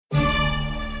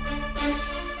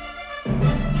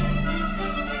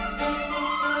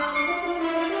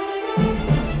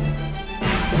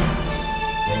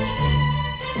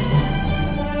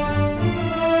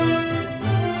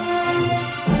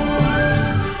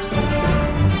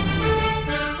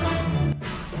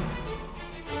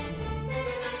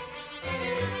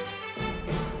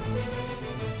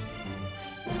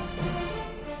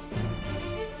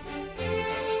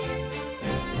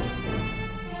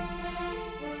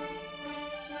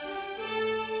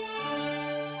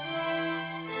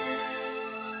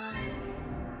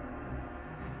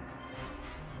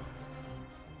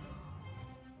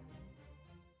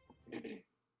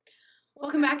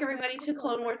back, everybody, to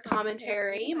Clone Wars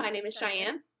Commentary. My name is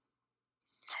Cheyenne.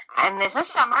 And this is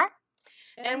Summer.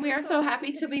 And we are so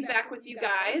happy to be back with you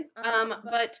guys.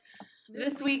 But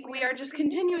this week we are just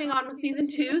continuing on with Season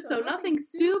 2, so nothing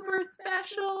super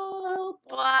special,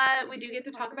 but we do get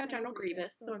to talk about General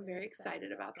Grievous, so I'm very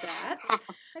excited about that.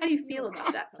 How do you feel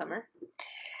about that, Summer?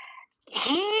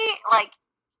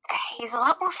 He's a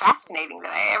lot more fascinating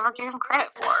than I ever gave him credit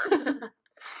for.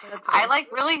 I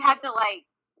really had to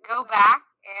go back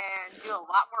and do a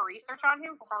lot more research on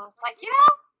him because I was like,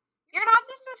 you're not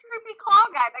just this creepy claw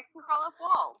guy that can crawl up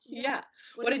walls. Yeah.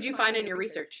 What did you find in your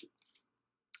research?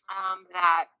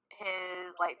 That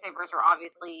his lightsabers were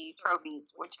obviously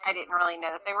trophies, which I didn't really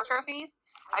know that they were trophies.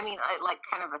 I mean, I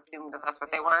kind of assumed that that's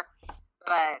what they were,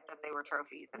 but that they were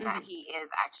trophies and that he is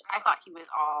actually. I thought he was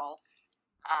all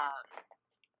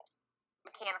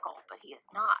mechanical, but he is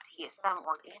not. He is some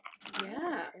organic.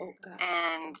 Yeah. Oh God.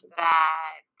 And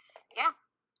that,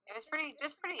 it was pretty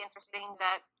interesting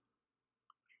that.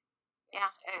 Yeah,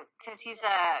 because he's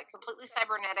completely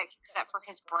cybernetic except for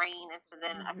his brain and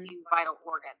then a few vital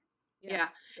organs. Yeah,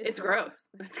 it's gross.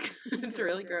 It's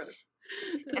really gross.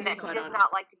 And that he does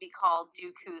not like to be called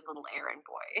Dooku's little errand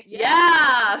boy.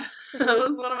 Yeah! That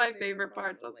was one of my favorite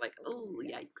parts. I was like, oh,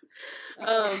 yikes.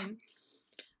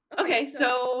 Okay,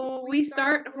 so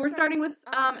we're starting with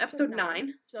episode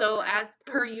 9. So as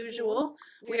per usual,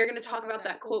 we are going to talk about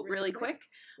that quote really quick,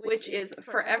 which is,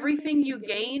 "For everything you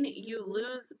gain, you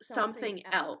lose something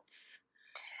else."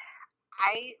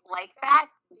 I like that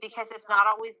because it's not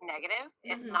always negative.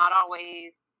 It's not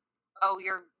always, oh,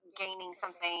 you're gaining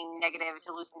something negative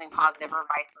to lose something positive or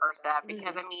vice versa.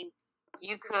 Because, I mean,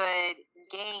 you could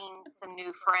gain some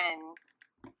new friends,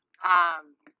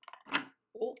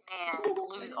 and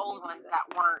lose old ones that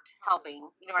weren't helping.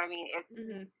 You know what I mean? It's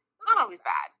not always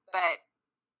bad, but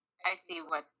I see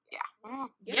what.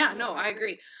 Yeah, no, I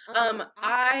agree.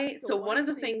 So one of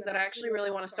the things that I actually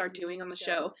really want to start doing on the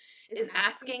show is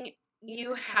asking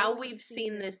you how we've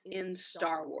seen this in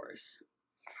Star Wars.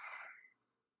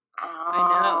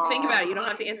 I know. Think about it. You don't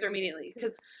have to answer immediately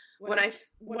because when I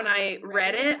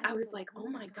read it, I was like, oh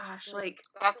my gosh,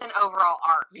 that's an overall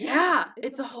arc. Yeah,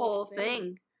 it's a whole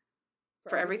thing.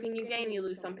 For everything you gain, you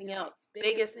lose something else.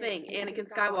 Biggest thing, Anakin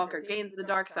Skywalker gains the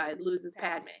dark side, loses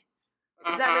Padme.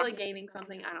 Is that really gaining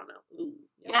something? I don't know. Ooh,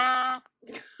 yeah.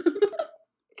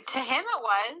 To him it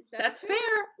was. That's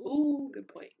fair. Ooh, good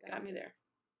point. Got me there.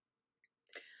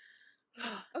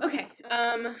 Okay.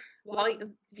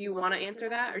 Do you want to answer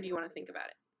that, or do you want to think about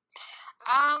it?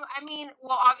 I mean,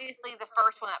 well, obviously the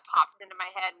first one that pops into my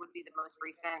head would be the most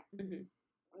recent.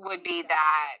 Would be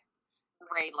that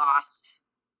Rey lost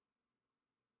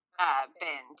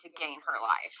Ben to gain her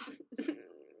life.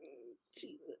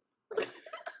 Jesus.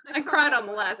 I cried on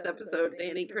the last episode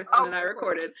Danny, Kristen, and I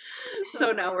recorded,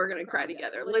 so now we're going to cry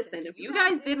together. Listen, if you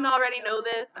guys didn't already know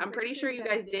this, I'm pretty sure you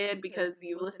guys did because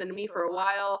you've listened to me for a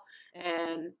while,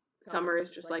 and Summer is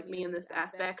just like me in this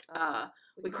aspect.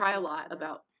 We cry a lot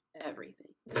about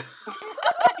everything.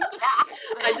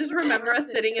 I just remember us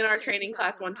sitting in our training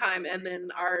class one time, and then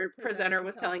our presenter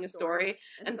was telling a story,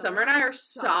 and Summer and I are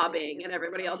sobbing, and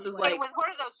everybody else is like... It was one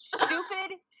of those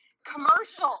stupid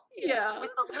commercials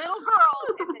with the little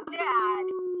girl and the dad,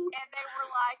 and they were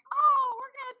like, oh,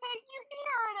 we're going to take you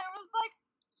here, and it was like,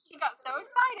 she got so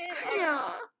excited,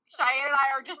 and Cheyenne and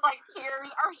I are just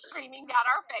tears are streaming down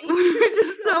our face. We're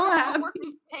just so happy. We're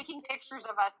just taking pictures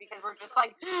of us because we're just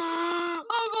like, oh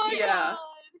my God.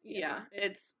 Yeah,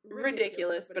 it's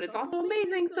ridiculous, but it's also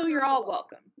amazing, so you're all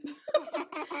welcome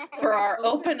for our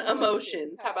open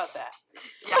emotions. How about that?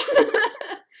 Yeah.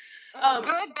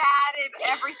 Good, bad, and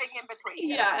everything in between.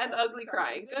 Yeah, and ugly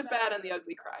crying. Good, bad, and the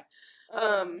ugly cry.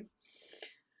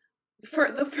 For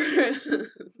the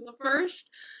first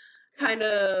kind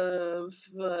of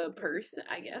person,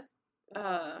 I guess,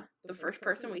 the first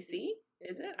person we see,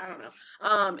 is it? I don't know.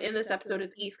 In this episode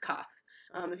is Eeth Koth.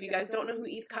 If you guys don't know who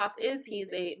Eeth Koth is,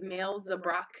 he's a male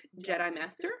Zabrak Jedi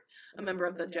Master, a member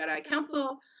of the Jedi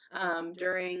Council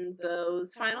during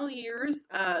those final years.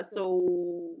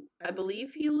 So I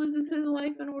believe he loses his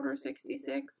life in Order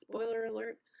 66. Spoiler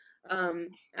alert.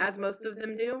 As most of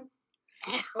them do.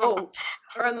 Oh,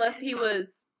 or unless he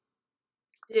was...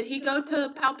 Did he go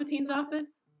to Palpatine's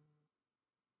office?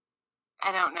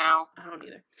 I don't know. I don't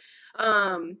either.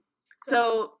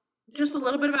 So... Just a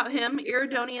little bit about him.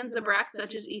 Iridonian Zabraks,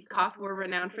 such as Eeth Koth, were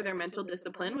renowned for their mental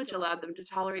discipline, which allowed them to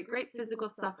tolerate great physical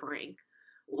suffering.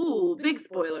 Ooh, big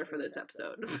spoiler for this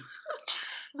episode.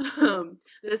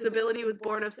 This ability was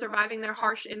born of surviving their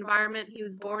harsh environment. He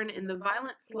was born in the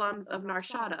violent slums of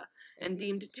Narshada and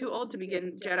deemed too old to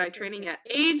begin Jedi training at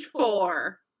age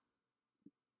 4.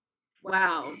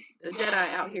 Wow, the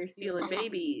Jedi out here stealing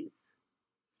babies.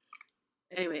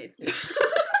 Anyways.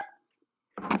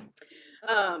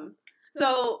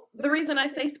 So the reason I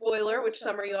say spoiler, which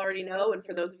some of you already know, and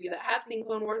for those of you that have seen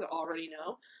Clone Wars already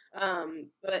know,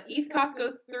 but Koth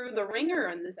goes through the ringer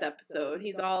in this episode.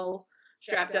 He's all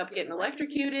strapped up, getting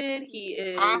electrocuted. He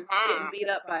is getting beat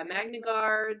up by Magna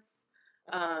Guards.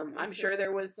 I'm sure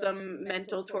there was some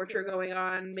mental torture going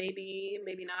on. Maybe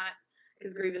not,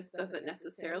 because Grievous doesn't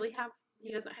necessarily have.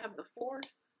 He doesn't have the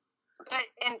Force.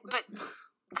 But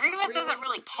Grievous doesn't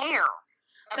really care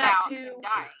about him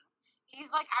dying.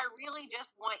 He's like, I really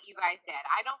just want you guys dead.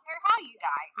 I don't care how you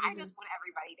die. I just want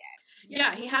everybody dead.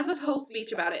 Yeah, he has a whole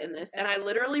speech about it in this, and I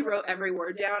literally wrote every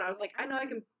word down. I was like, I know I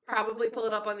can probably pull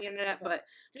it up on the internet, but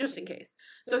just in case.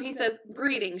 So he says,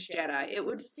 "Greetings, Jedi. It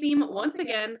would seem once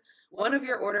again one of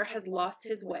your order has lost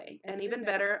his way, and even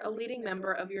better, a leading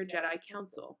member of your Jedi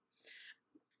Council."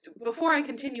 Before I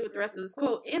continue with the rest of this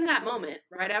quote, in that moment,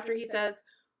 right after he says,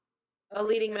 "a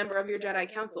leading member of your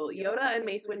Jedi Council," Yoda and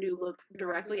Mace Windu look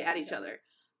directly at each other.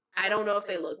 I don't know if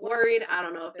they look worried. I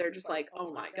don't know if they're just like,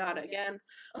 "Oh my God, again,"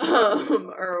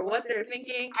 or what they're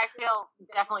thinking. I feel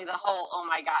definitely the whole "oh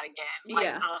my God, again." Like,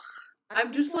 yeah. Ugh.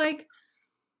 I'm just like,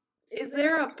 is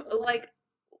there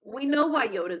we know why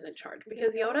Yoda's in charge,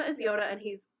 because Yoda is Yoda and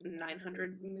he's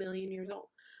 900 million years old.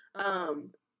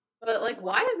 But like,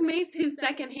 why is Mace his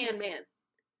second-hand man?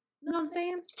 You know what I'm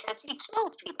saying? Because he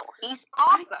kills people. He's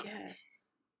awesome. I guess.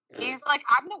 He's like,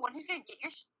 I'm the one who's going to get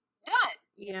your done.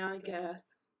 Yeah, I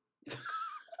guess.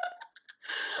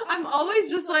 I'm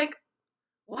always just like,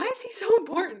 why is he so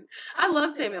important? I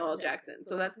love Samuel L. Jackson,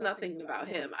 so that's nothing about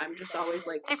him. I'm just always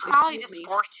like, they probably just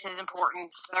forced his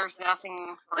importance. There's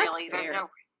nothing really.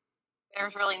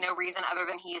 There's really no reason other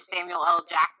than he is Samuel L.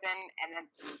 Jackson, and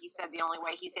then he said the only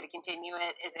way he's going to continue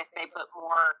it is if they put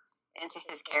more into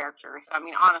his character. So, I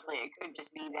mean, honestly, it could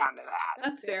just be down to that.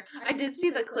 That's fair. I did see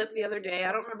the clip the other day.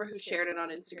 I don't remember who shared it on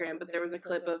Instagram, but there was a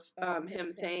clip of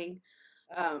him saying,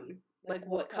 like,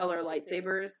 what color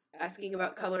lightsabers, asking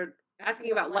about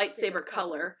lightsaber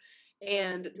color,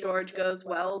 and George goes,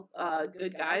 well,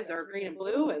 good guys are green and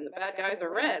blue, and the bad guys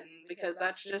are red, because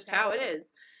that's just how it is.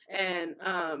 And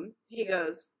he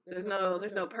goes, there's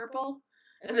no purple?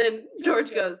 And then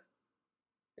George goes,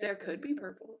 there could be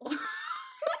purple.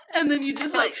 And then you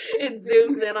just, like, it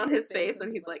zooms in on his face,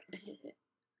 and he's like,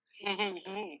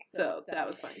 so that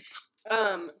was funny.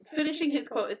 Finishing his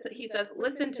quote, he says,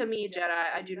 "Listen to me,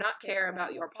 Jedi. I do not care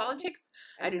about your politics.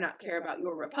 I do not care about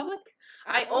your republic.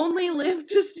 I only live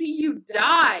to see you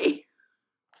die."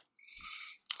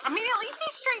 I mean, at least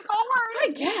he's straightforward. I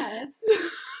guess.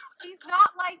 He's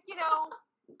not like,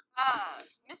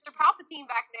 Mr. Palpatine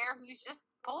back there who's just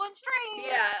pulling strings.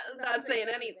 Yeah, not saying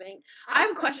anything. I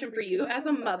have a question for you as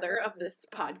a mother of this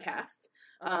podcast.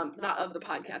 Not of the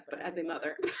podcast, but as a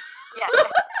mother. Yeah,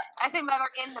 as a mother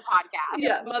in the podcast.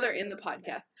 Yeah, mother in the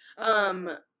podcast.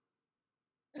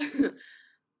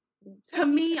 To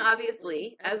me,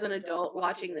 obviously, as an adult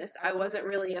watching this, I wasn't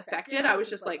really affected. I was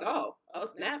just like, oh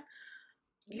snap.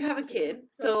 You have a kid,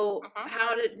 so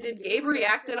how did Gabe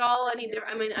react at all? Any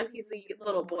different? I mean, he's a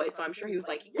little boy, so I'm sure he was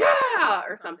like, yeah,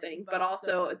 or something. But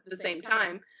also, at the same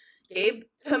time, Gabe,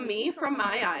 to me, from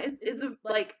my eyes, is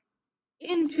like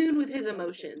in tune with his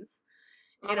emotions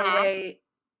in a way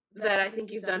that I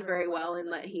think you've done very well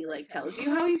in that he like tells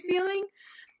you how he's feeling.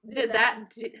 Did that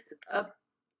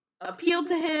appeal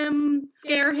to him,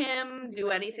 scare him, do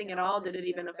anything at all? Did it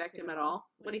even affect him at all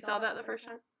when he saw that the first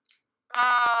time?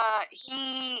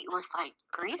 He was like,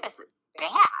 Grievous is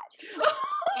bad.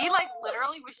 He like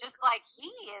literally was just like, he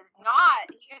is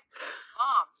not. He goes,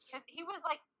 Mom, because he was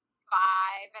like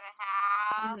 5 and a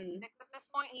half, 6 at this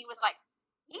point. He was like,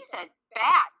 he's a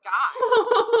bad guy.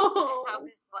 And I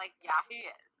was like, yeah, he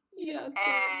is. Yes.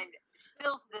 And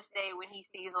still to this day, when he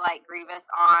sees like Grievous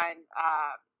on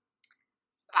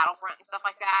Battlefront and stuff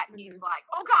like that, he's like,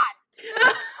 oh God, he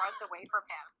runs away from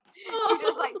him. He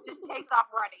just takes off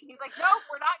running. He's like, nope,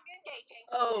 we're not engaging.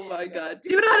 Oh my God.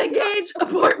 Do not engage.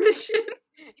 Abort mission.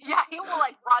 Yeah, he will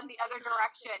like run the other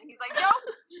direction. He's like,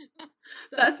 nope.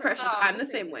 That's precious. So, I'm the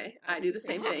same way. I do the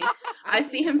same thing. I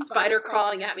see him spider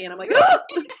crawling at me and I'm like, ah!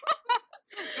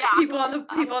 Yeah. People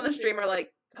on the stream are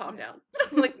like, calm down.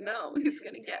 I'm like, no, he's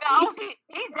gonna get me. No,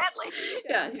 he's deadly.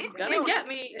 Yeah, he's gonna get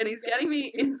me, and he's getting me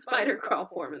in spider crawl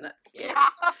form, and that's scary. Yeah,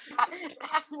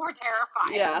 that's more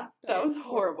terrifying. Yeah, that was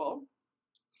horrible.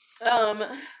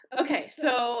 Okay,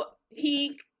 so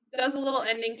he does a little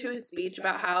ending to his speech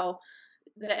about how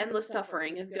the endless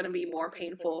suffering is going to be more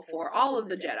painful for all of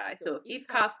the Jedi. So if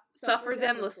Koth suffers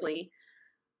endlessly,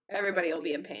 everybody will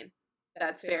be in pain.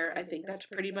 That's fair. I think that's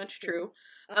pretty much true.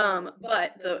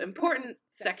 But the important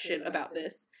section about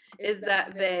this is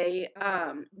that they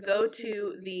go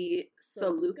to the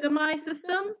Seleucami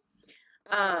system.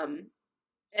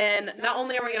 And not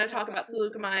only are we going to talk about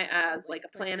Seleucami as like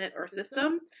a planet or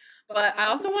system, but I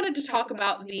also wanted to talk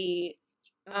about the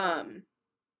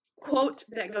quote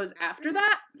that goes after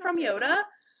that from Yoda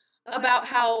about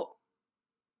how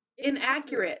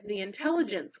inaccurate the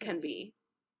intelligence can be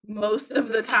most of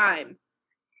the time.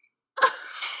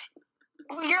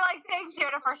 You're like, thanks,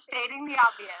 Yoda, for stating the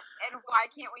obvious, and why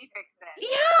can't we fix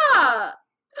this? Yeah!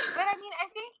 But I mean,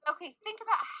 think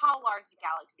about how large the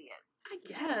galaxy is. I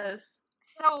guess.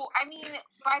 So, I mean,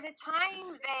 by the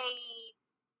time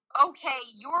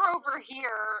you're over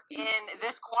here in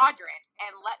this quadrant,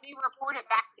 and let me report it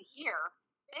back to here,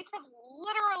 they could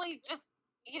literally just,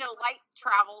 light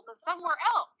travel to somewhere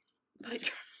else.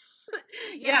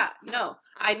 Yeah, no,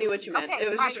 I knew what you meant. Okay, it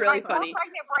was just really funny. My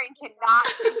pregnant brain cannot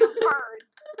think of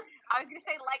words. I was going to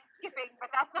say light skipping, but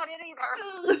that's not it either.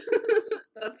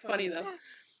 That's funny, though.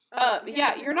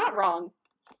 Yeah, you're not wrong.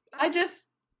 I just,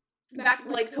 back,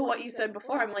 like, to what you said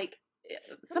before, I'm like,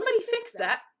 somebody fix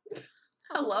that.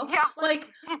 Hello? Yeah. Like,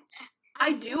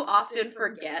 I do often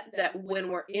forget that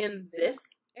when we're in this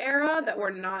era, that we're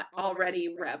not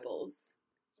already rebels.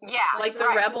 Yeah. Like, the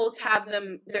rebels have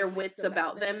their wits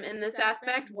about them in this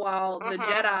aspect, while the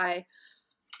Jedi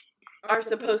are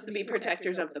supposed to be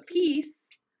protectors of the peace.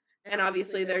 And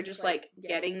obviously they're just, like,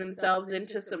 getting themselves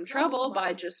into some trouble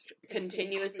by just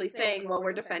continuously saying, well,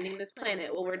 we're defending this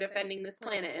planet. Well, we're defending this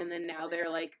planet. And then now they're,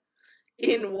 like,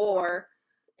 in war.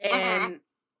 And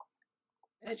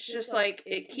it's just, like,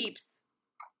 it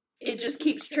just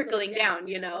keeps trickling down,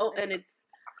 And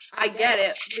I get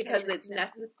it because it's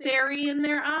necessary in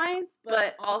their eyes.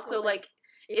 But also, like,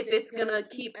 if it's gonna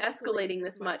keep escalating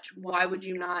this much, why would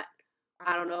you not,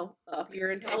 I don't know, up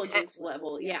your intelligence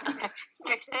level? Yeah.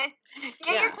 Fix it.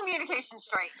 Get your communication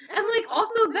straight. And, like,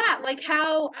 also that, like,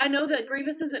 how, I know that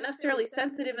Grievous isn't necessarily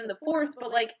sensitive in the Force,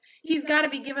 but, like, he's got to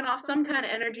be giving off some kind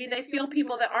of energy. They feel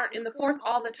people that aren't in the Force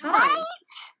all the time. Right?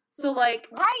 So, like...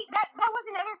 Right. That was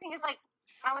another thing, is, like,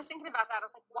 I was thinking about that. I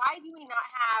was like, why do we not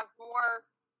have more,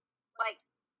 like...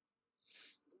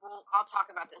 Well, I'll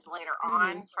talk about this later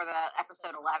on for the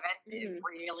episode 11. It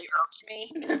really irked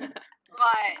me.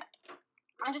 But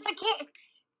I'm just like,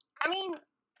 I mean,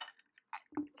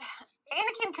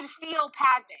 Anakin could feel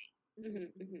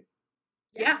Padme.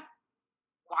 Yeah.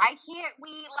 Why can't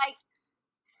we, like,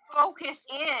 focus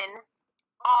in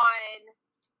on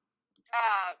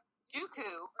Dooku,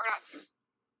 or not Dooku,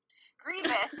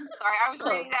 Grievous. Sorry, I was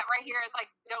reading that right here. It's like,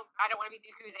 I don't want to be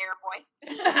Dooku's air boy.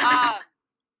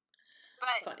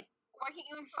 But funny. Why can't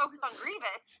you focus on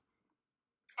Grievous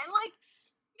and, like,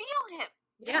 feel him?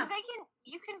 Yeah. Because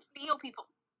you can feel people.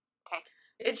 Okay.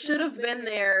 It should have been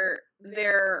their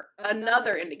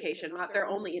another indication, not their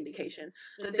only indication,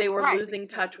 that they were losing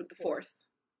touch with the Force.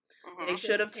 They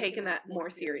should have taken that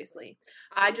more seriously.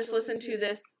 I just listened to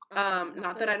this,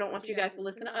 not that I don't want you guys to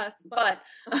listen to us, but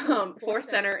Force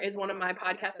Center is one of my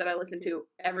podcasts that I listen to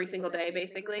every single day,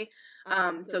 basically.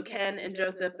 So Ken and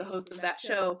Joseph, the hosts of that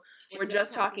show, were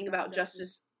just talking about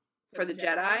justice for the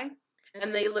Jedi,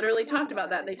 and they literally talked about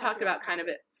that. They talked about kind of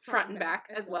it front and back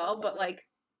as well, but, like,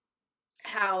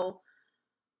 how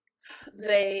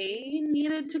they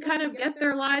needed to kind of get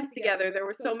their lives together. There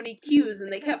were so many cues,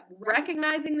 and they kept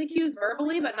recognizing the cues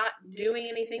verbally, but not doing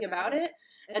anything about it.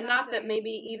 And not that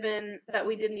maybe even that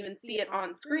we didn't even see it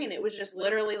on screen. It was just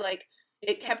literally like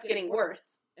it kept getting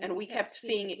worse, and we kept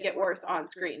seeing it get worse on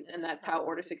screen. And that's how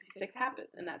Order 66 happened,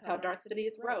 and that's how Darth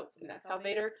Sidious rose, and that's how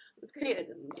Vader was created,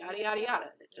 and yada yada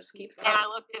yada. It just keeps going. And I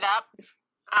looked it up.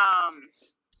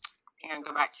 And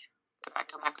go back.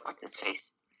 What's his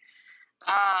face?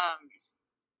 Oh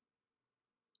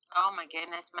my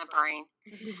goodness, my brain.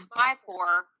 My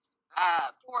poor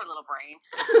little brain.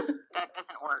 That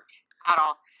doesn't work at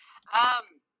all.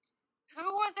 Who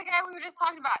was the guy we were just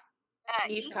talking about?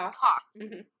 East Koth.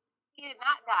 He did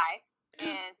not die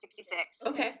in 66.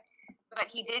 Okay. But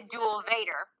he did duel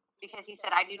Vader because he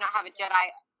said, I do not have a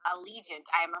Jedi allegiance.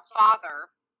 I am a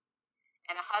father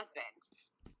and a husband.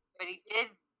 But he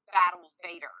did battle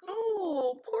Vader.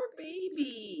 Oh, poor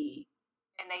baby.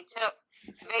 And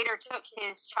Vader took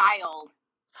his child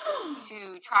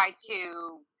to try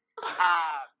to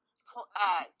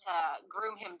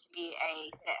groom him to be a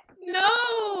Sith.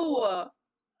 No!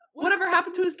 Whatever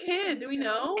happened to his kid? Do we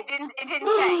know? It didn't say. It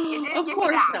didn't give me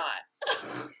that.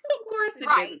 Of course it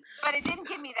right. didn't. But it didn't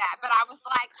give me that. But I was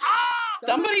like, ah!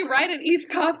 Somebody write an East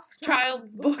Koth's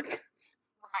child's book.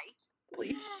 Right.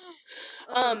 Please.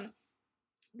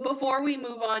 before we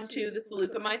move on to the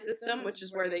Seleucami system, which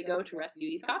is where they go to rescue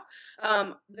Eve,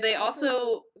 they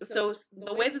also, so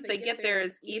the way that they get there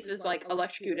is Eve is like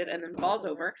electrocuted and then falls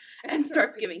over and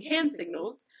starts giving hand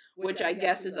signals, which I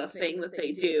guess is a thing that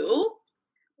they do.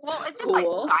 Well, it's just like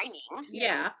signing.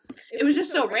 Yeah. It was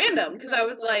just so random because I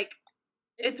was like,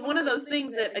 it's one of those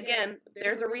things that, again,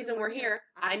 there's a reason we're here.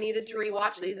 I needed to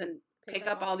rewatch these and pick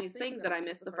up all these things that I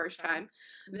missed the first time.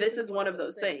 This is one of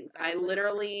those things. I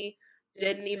literally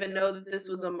didn't even know that this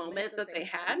was a moment that they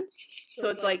had. So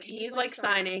it's like he's like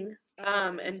signing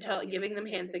and giving them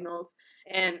hand signals,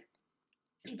 and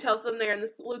he tells them they're in the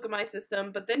Seleucami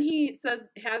system, but then he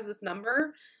has this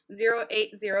number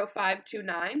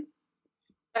 080529.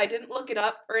 I didn't look it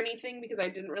up or anything because I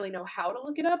didn't really know how to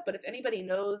look it up, but if anybody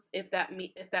knows if that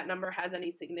number has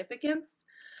any significance,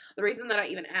 the reason that I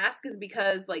even ask is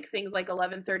because like things like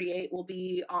 1138 will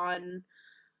be on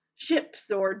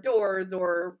ships or doors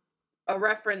or a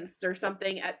reference or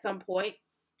something at some point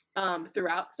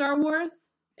throughout Star Wars,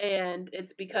 and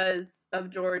it's because of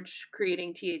George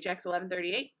creating THX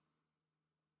 1138,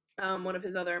 one of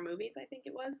his other movies, I think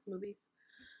it was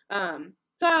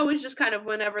so I always just kind of,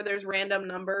 whenever there's random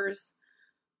numbers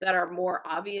that are more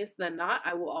obvious than not,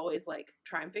 I will always like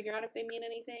try and figure out if they mean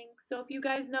anything. So if you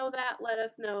guys know that, let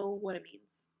us know what it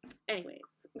means.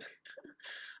 Anyways,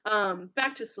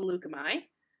 back to Seleucami.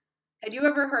 Had you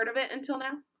ever heard of it until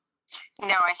now?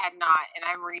 No, I had not, and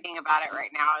I'm reading about it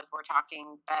right now as we're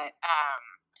talking, but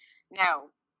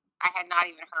no, I had not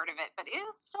even heard of it, but it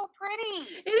is so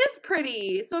pretty. It is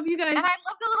pretty. So if you guys... And I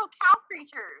love the little cow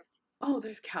creatures. Oh,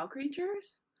 there's cow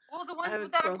creatures? Well, the ones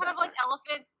that are kind of like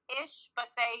elephants-ish, but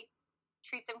they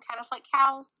treat them kind of like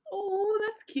cows. Oh,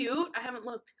 that's cute. I haven't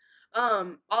looked.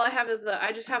 All I have is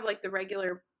I just have like the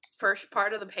regular first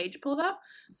part of the page pulled up.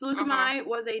 Seleucami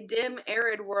was a dim,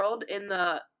 arid world in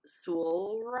the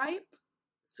Sualrip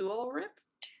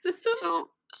system?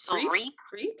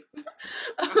 Reap?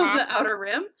 Of the Outer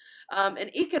Rim. An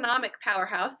economic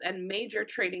powerhouse and major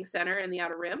trading center in the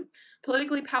Outer Rim,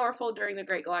 politically powerful during the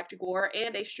Great Galactic War,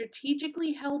 and a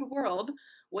strategically held world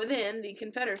within the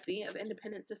Confederacy of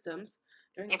Independent Systems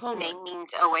during the Clone Wars. Its name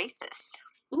means oasis.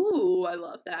 Ooh, I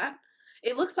love that.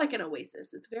 It looks like an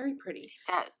oasis. It's very pretty. It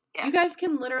does, yes. You guys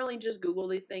can literally just Google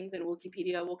these things and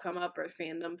Wikipedia will come up or a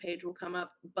fandom page will come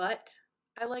up, but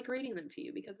I like reading them to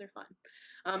you because they're fun.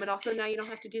 And also now you don't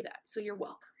have to do that, so you're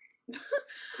welcome.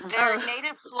 Their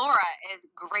native flora is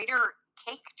greater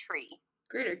cake tree.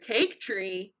 Greater cake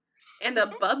tree and a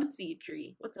bubsy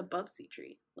tree. What's a bubsy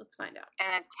tree? Let's find out.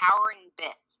 And a towering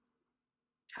biff.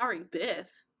 Towering biff?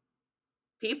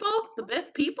 People? The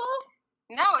biff people?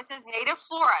 No, it says native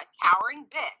flora, towering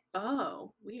biff.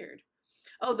 Oh, weird.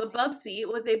 Oh, the bubsy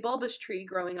was a bulbous tree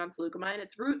growing on Seleucami, and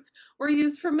its roots were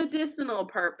used for medicinal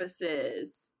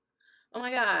purposes. Oh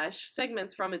my gosh.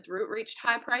 Segments from its root reached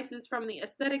high prices from the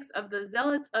aesthetics of the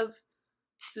zealots of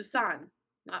Susan.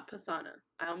 Not Pisana.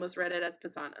 I almost read it as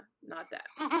Pisana. Not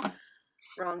that.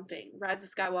 Wrong thing. Rise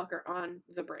of Skywalker on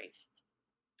the brain.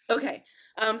 Okay.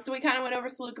 So we kind of went over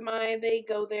Seleucami. They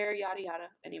go there, yada yada.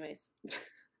 Anyways.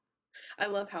 I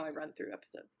love how I run through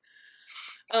episodes.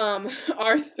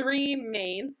 Our three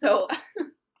main. So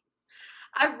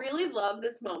I really love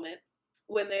this moment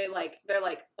when they're like,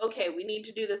 okay, we need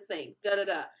to do this thing, da da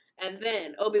da, and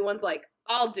then Obi-Wan's like,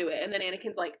 I'll do it, and then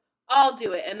Anakin's like, I'll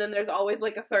do it, and then there's always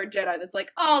like a third Jedi that's like,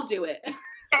 I'll do it. And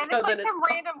so it's like some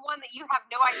random one that you have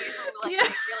no idea who like they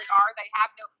really are. They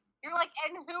have no. You're like,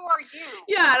 and who are you?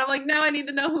 Yeah, and I'm like, now I need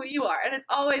to know who you are, and it's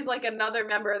always like another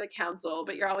member of the council,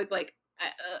 but you're always like,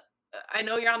 I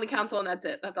know you're on the council, and that's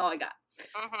it. That's all I got.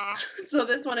 So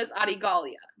this one is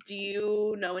Adigalia. Do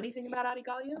you know anything about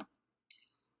Adigalia?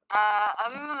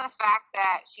 Other than the fact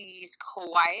that she's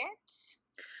quiet.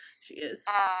 She is.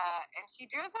 And she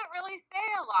doesn't really say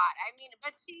a lot. I mean,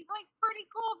 but she's like pretty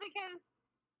cool because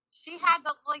she had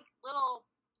the like little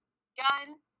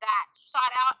gun that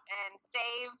shot out and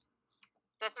saved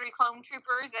the 3 clone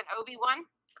troopers and Obi-Wan.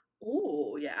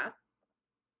 Ooh, yeah.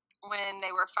 When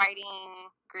they were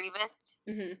fighting Grievous.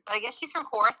 Mm-hmm. But I guess she's from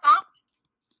Coruscant.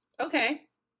 Okay.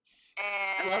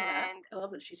 And I love that. I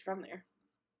love that she's from there.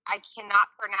 I cannot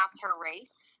pronounce her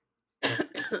race.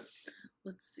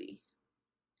 Let's see.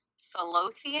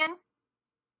 Solosian?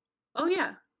 Oh,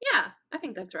 yeah. Yeah, I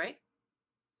think that's right.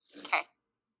 Okay.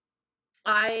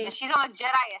 And she's on a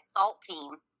Jedi assault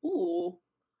team. Ooh.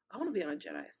 I want to be on a Jedi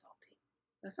assault team.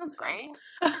 That sounds fun.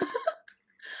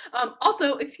 Right?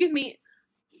 Also, excuse me,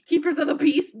 Keepers of the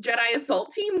Peace Jedi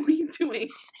assault team? What are you doing?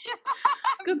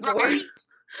 Good Lord.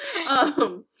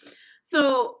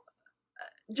 So,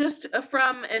 just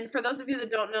and for those of you that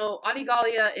don't know,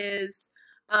 Adigalia is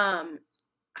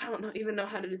I don't even know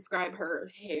how to describe her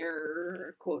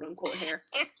hair, quote unquote hair.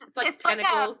 It's like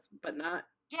tentacles, but not.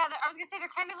 Yeah, I was gonna say they're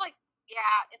kind of like,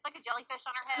 it's like a jellyfish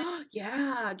on her head.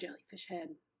 Yeah, jellyfish head.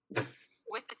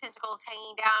 With the tentacles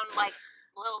hanging down, like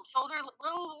little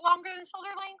longer than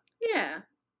shoulder length. Yeah,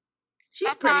 she's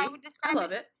That's pretty. How I would describe I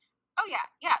love it. Oh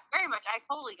yeah, very much. I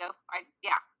totally go.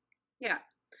 Yeah,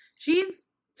 she's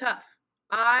tough.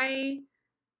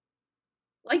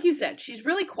 Like you said, she's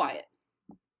really quiet.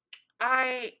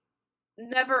 I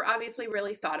never obviously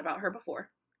really thought about her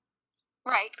before.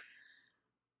 Right.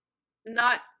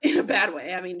 Not in a bad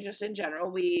way. I mean, just in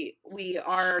general, we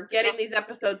are getting these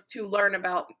episodes to learn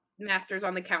about Masters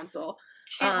on the Council.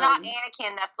 She's not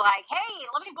Anakin that's like, hey,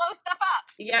 let me blow stuff up.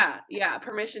 Yeah,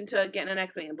 permission to get in an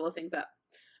X-Wing and blow things up.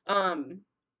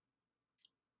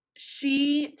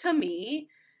 She, to me,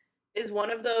 is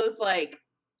one of those, like,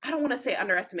 I don't want to say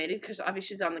underestimated, because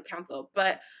obviously she's on the council,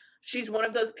 but she's one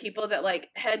of those people that, like,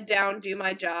 head down, do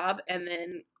my job, and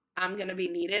then I'm going to be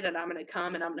needed, and I'm going to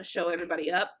come, and I'm going to show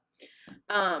everybody up.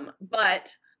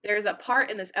 But there's a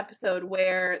part in this episode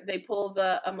where they pull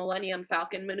a Millennium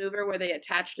Falcon maneuver where they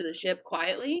attach to the ship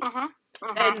quietly.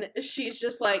 And she's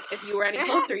just like, if you were any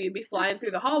closer, you'd be flying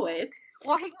through the hallways.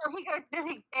 Well,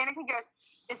 Anakin goes,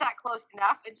 is that close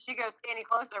enough? And she goes, any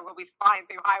closer, we'll be flying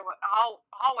through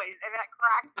hallways. And that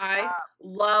cracked. I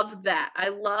love that. I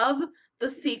love the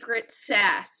secret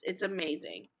sass. It's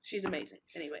amazing. She's amazing.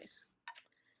 Anyways.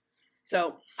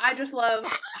 So, I just love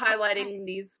highlighting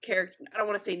these characters. I don't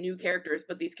want to say new characters,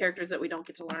 but these characters that we don't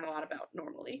get to learn a lot about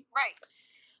normally. Right.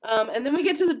 And then we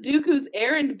get to the Dooku's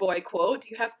errand boy quote. Do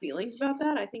you have feelings about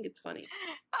that? I think it's funny.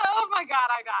 Oh my god,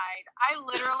 I died. I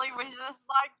literally was just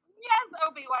like, yes,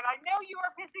 Obi-Wan, I know you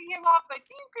are pissing him off, but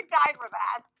you could die for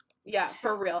that. Yeah,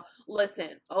 for real.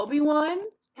 Listen, Obi-Wan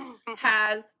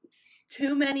has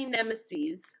too many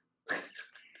nemesis.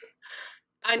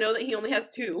 I know that he only has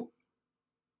 2.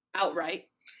 Outright.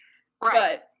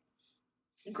 Right.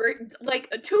 But,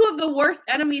 like, 2 of the worst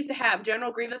enemies to have,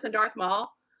 General Grievous and Darth Maul.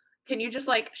 Can you just,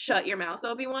 like, shut your mouth,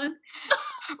 Obi-Wan?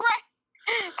 Right.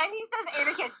 And he says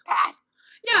Anakin's bad.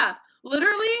 Yeah.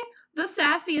 Literally the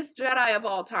sassiest Jedi of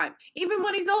all time. Even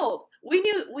when he's old. We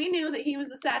knew that he was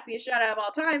the sassiest Jedi of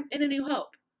all time in A New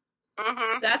Hope.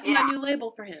 That's my new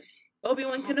label for him.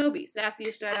 Obi-Wan Kenobi,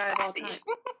 sassiest Jedi of all time.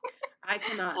 I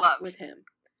cannot with him.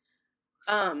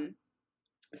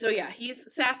 So yeah,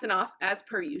 he's sassing off as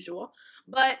per usual.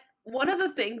 But one of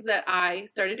the things that I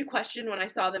started to question when I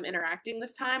saw them interacting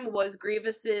this time was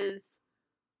Grievous's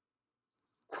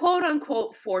quote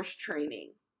unquote force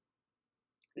training.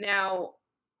 Now,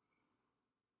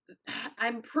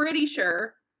 I'm pretty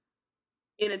sure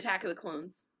in Attack of the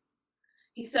Clones,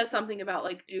 he says something about,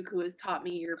 like, Dooku has taught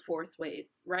me your force ways,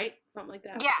 right? Something like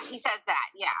that. Yeah, he says that,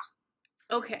 yeah.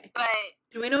 Okay. But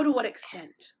do we know to what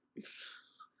extent?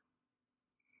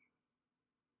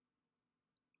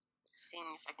 Seeing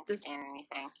if I can scan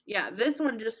anything. Yeah, this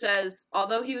one just says,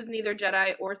 although he was neither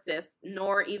Jedi or Sith,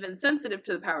 nor even sensitive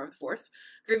to the power of the Force,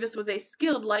 Grievous was a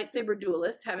skilled lightsaber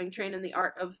duelist, having trained in the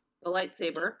art of the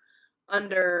lightsaber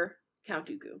under Count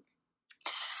Dooku.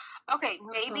 Okay,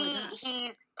 maybe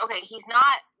he's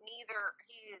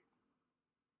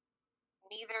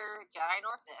neither Jedi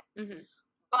nor Sith.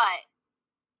 But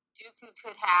Dooku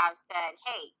could have said,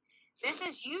 hey, this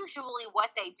is usually what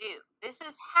they do. This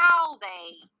is how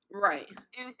they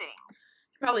do things.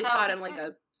 Probably taught him, like,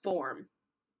 a form.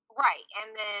 Right,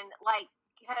 and then, like,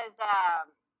 because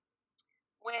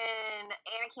when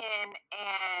Anakin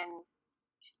and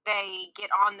they get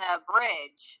on the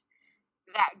bridge,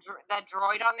 that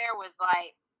droid on there was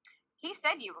like, he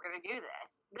said you were going to do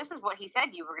this. This is what he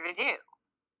said you were going to do.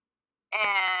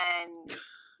 And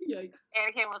Yikes.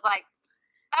 Anakin was like,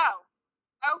 oh,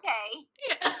 okay.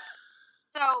 Yeah.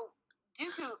 So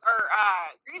Dooku or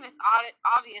Grievous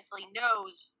obviously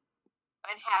knows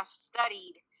and have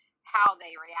studied how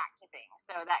they react to things.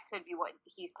 So that could be what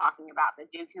he's talking about.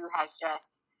 That Dooku has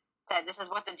just said, this is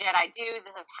what the Jedi do.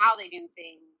 This is how they do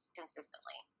things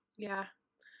consistently. Yeah.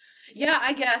 Yeah,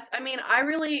 I guess. I mean,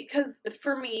 because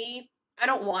for me, I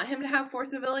don't want him to have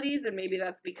force abilities, and maybe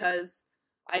that's because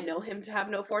I know him to have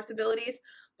no force abilities,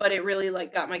 but it really,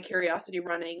 like, got my curiosity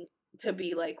running to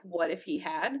be like, what if he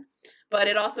had? But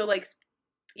it also, like,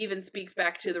 even speaks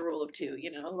back to the rule of 2,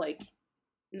 you know, like,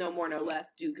 no more, no less.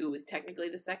 Dooku is technically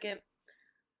the second,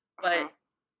 but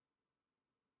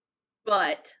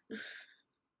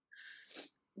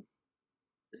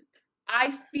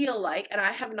I feel like, and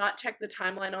I have not checked the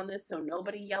timeline on this, so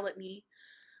nobody yell at me,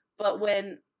 but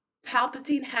when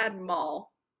Palpatine had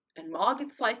Maul, and Maul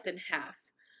gets sliced in half,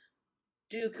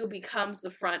 Dooku becomes the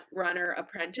front runner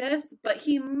apprentice, but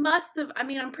he must have, I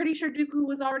mean, I'm pretty sure Dooku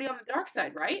was already on the dark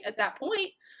side, right? At that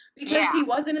point, because he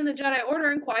wasn't in the Jedi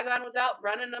Order and Qui-Gon was out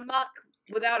running amok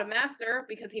without a master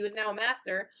because he was now a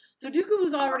master. So Dooku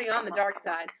was already on the dark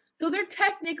side. So there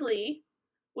technically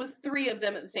was 3 of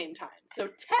them at the same time. So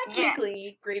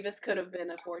technically, Grievous could have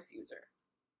been a Force user.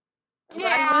 I'm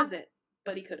glad he wasn't,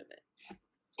 but he could have been.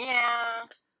 Yeah.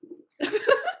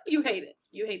 You hate it.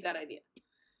 You hate that idea.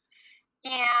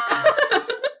 Yeah.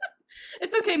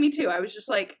 It's okay, me too. I was just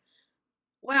like,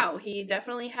 wow, he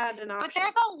definitely had an option. But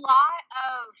there's a lot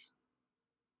of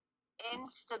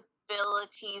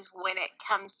instabilities when it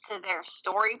comes to their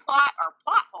story plot or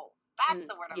plot holes. That's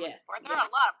the word I'm looking for. There are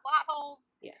a lot of plot holes.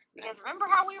 Yes. Because remember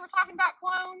how we were talking about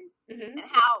clones? Mm-hmm. And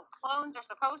how clones are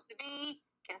supposed to be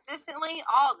consistently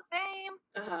all the same?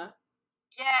 Uh-huh.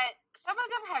 Yet some of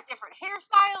them have different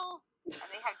hairstyles. And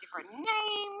they have different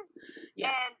names,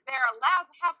 and they're allowed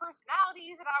to have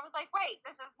personalities, and I was like, wait,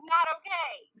 this is not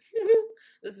okay.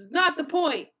 This is not the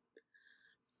point.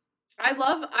 I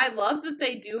love that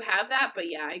they do have that, but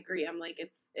yeah, I agree. I'm like,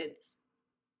 it's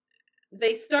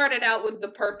they started out with the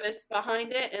purpose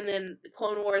behind it, and then the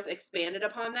Clone Wars expanded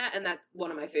upon that, and that's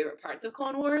one of my favorite parts of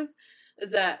Clone Wars,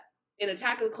 is that in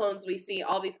Attack of the Clones, we see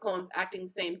all these clones acting the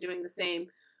same, doing the same.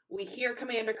 We hear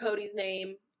Commander Cody's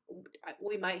name.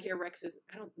 We might hear Rex's,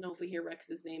 I don't know if we hear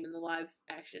Rex's name in the live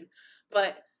action,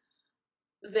 but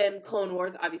then Clone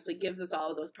Wars obviously gives us all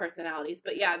of those personalities,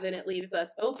 but yeah, then it leaves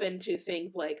us open to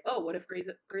things like, oh, what if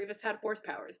Grievous had Force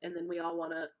powers, and then we all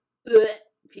want to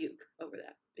puke over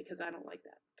that, because I don't like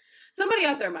that. Somebody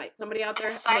out there might. Somebody out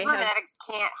there Cybernetics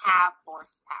can't have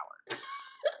Force powers.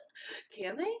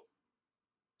 Can they?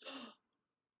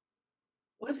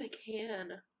 What if they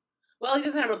can? Well, he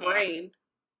doesn't have a brain.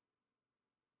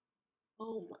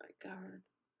 Oh my god.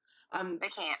 They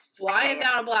can't. Flying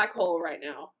down a black hole right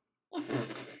now. I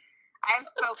have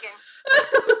spoken.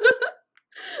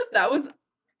 That was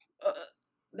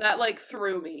that like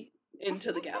threw me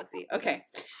into the galaxy. Okay.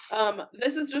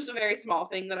 This is just a very small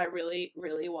thing that I really,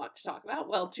 really want to talk about.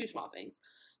 Well, 2 small things.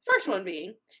 First one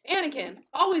being, Anakin,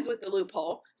 always with the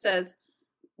loophole, says,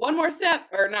 one more step,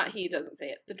 or not, he doesn't say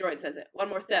it, the droid says it, one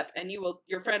more step, and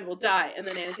your friend will die. And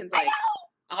then Anakin's like,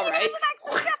 all right.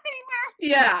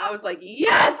 Yeah, I was like,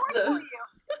 yes! He's like,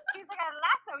 I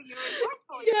lasso you and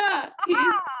forceful you. Yeah,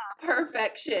 he's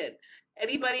perfection.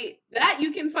 Anybody that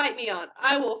you can fight me on,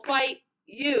 I will fight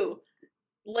you.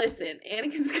 Listen,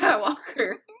 Anakin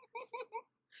Skywalker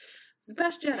is the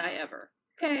best Jedi ever.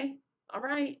 Okay, all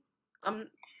right. I'm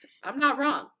not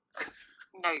wrong.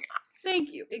 No, you're not.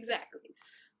 Thank you. Exactly.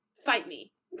 Fight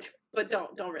me, but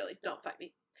don't fight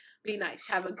me. Be nice.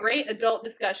 Have a great adult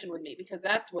discussion with me, because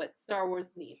that's what Star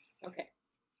Wars needs. Okay.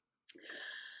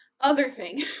 Other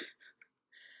thing.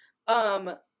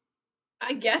 I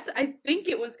think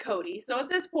it was Cody. So at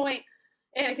this point,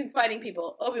 Anakin's fighting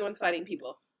people. Obi-Wan's fighting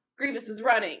people. Grievous is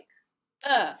running.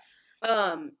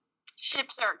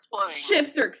 Ships are exploding.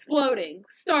 Ships are exploding.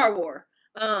 Star War.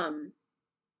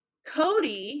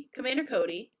 Cody, Commander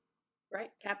Cody,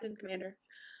 right? Captain Commander,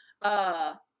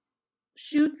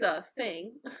 shoots a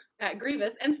thing at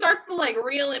Grievous and starts to like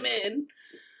reel him in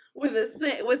with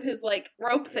his like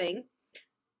rope thing.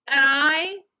 And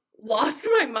I lost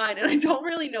my mind, and I don't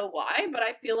really know why, but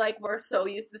I feel like we're so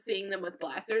used to seeing them with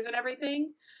blasters and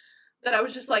everything that I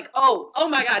was just like, oh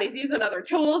my god, he's using other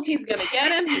tools, he's gonna get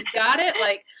him, he's got it.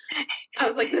 Like, I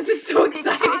was like, this is so exciting.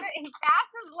 He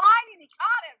cast his line and he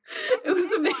caught him. It was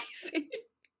amazing.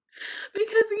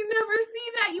 Because you never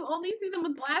see that. You only see them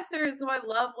with blasters, so I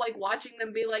love like watching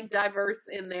them be like diverse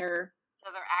in their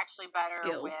So they're actually better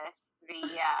skills. With the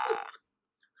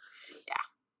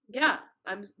Yeah,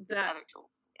 that other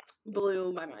tools.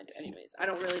 blew my mind. Anyways, I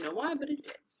don't really know why, but it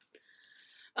did.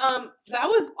 That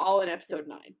was all in episode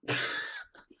 9.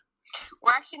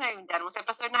 We're actually not even done with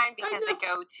episode 9 because they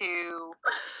go to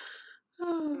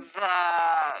the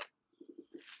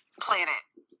planet.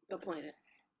 The planet.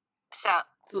 So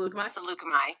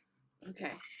Saleucami.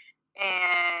 Okay.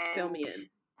 And Fill me in.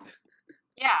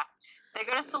 Yeah. They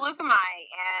go to Saleucami,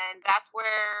 and that's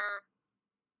where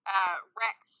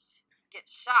Rex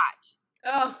gets shot.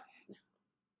 Oh.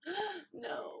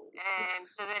 No. And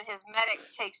so then his medic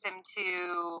takes him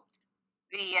to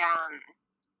the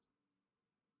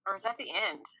or is that the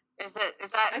end? Is that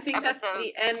I think that's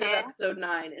the end 10? of episode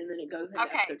 9, and then it goes into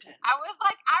episode 10. I was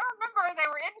like, I remember they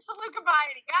were in Saleucami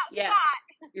and he got shot.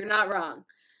 You're not wrong.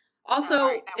 Also,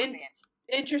 right,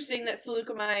 interesting that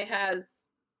Saleucami has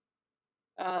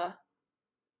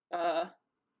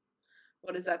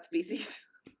what is that species?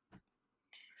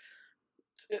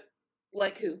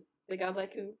 Leku. They got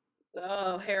Leku.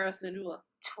 Oh, Hera Syndulla.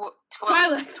 Twi'lek.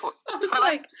 I was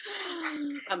like,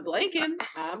 I'm blanking.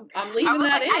 I'm leaving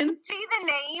that I in. can see the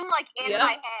name like in my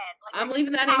head. Like, I'm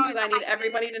leaving that in because I need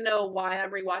everybody to know why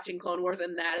I'm rewatching Clone Wars,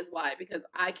 and that is why, because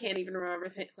I can't even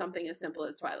remember something as simple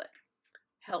as Twi'lek.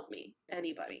 Help me,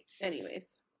 anybody. Anyways,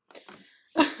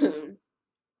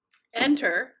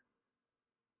 enter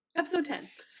episode 10.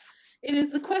 It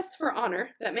is the quest for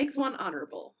honor that makes one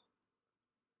honorable.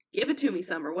 Give it to me,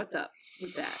 Summer. What's up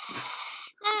with that?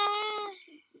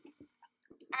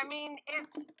 I mean,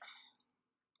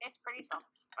 it's pretty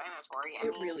self-explanatory.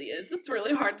 It really is. It's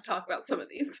really hard to talk about some of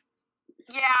these.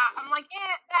 Yeah, I'm like,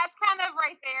 that's kind of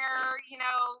right there. You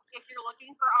know, if you're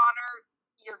looking for honor,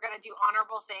 you're gonna do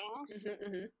honorable things.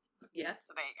 Mm-hmm, mm-hmm. Yes.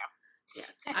 So there you go.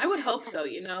 Yes, I would hope so.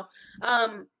 You know,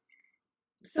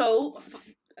 so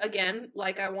again,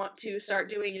 like I want to start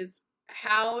doing is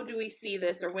how do we see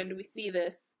this, or when do we see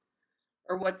this,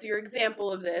 or what's your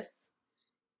example of this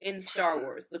in Star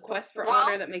Wars? The quest for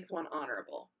honor that makes one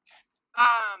honorable.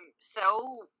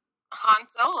 So Han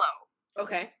Solo.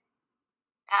 Okay.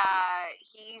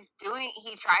 He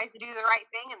tries to do the right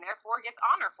thing and therefore gets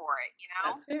honor for it, you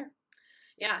know? That's fair.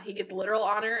 Yeah, he gets literal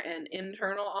honor and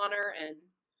internal honor, and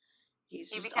he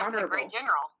becomes honorable. A great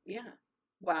general. Yeah.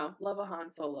 Wow, love a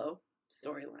Han Solo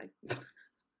storyline.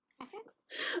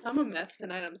 I'm a mess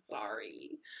tonight, I'm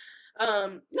sorry.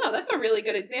 No, that's a really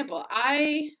good example.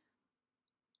 I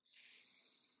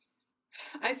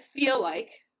feel like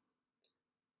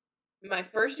my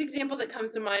first example that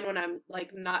comes to mind when I'm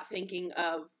like not thinking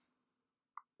of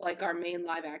like our main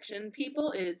live action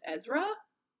people is Ezra.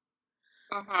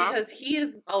 Because he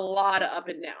is a lot of up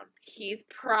and down. Is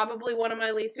probably one of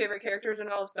my least favorite characters in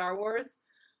all of Star Wars.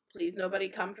 Please nobody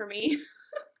come for me.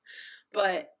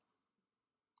 But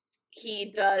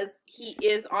he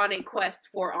is on a quest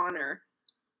for honor.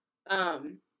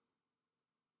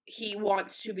 He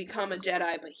wants to become a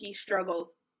Jedi, but he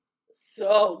struggles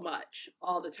so much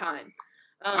all the time.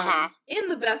 In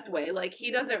the best way. Like,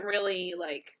 he doesn't really,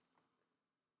 like,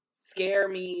 scare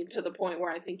me to the point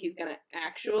where I think he's gonna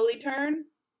actually turn.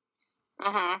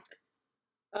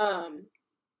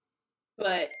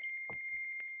 But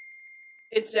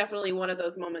it's definitely one of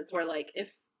those moments where, like,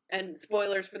 and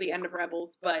spoilers for the end of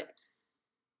Rebels, but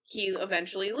he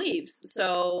eventually leaves.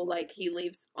 So, like, he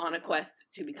leaves on a quest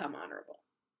to become honorable.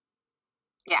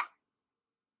 Yeah.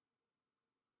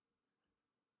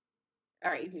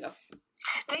 Alright, you can go.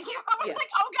 Thank you. I was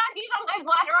like, oh god, he's on my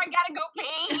bladder, I gotta go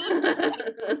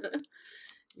pee.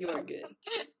 You are good.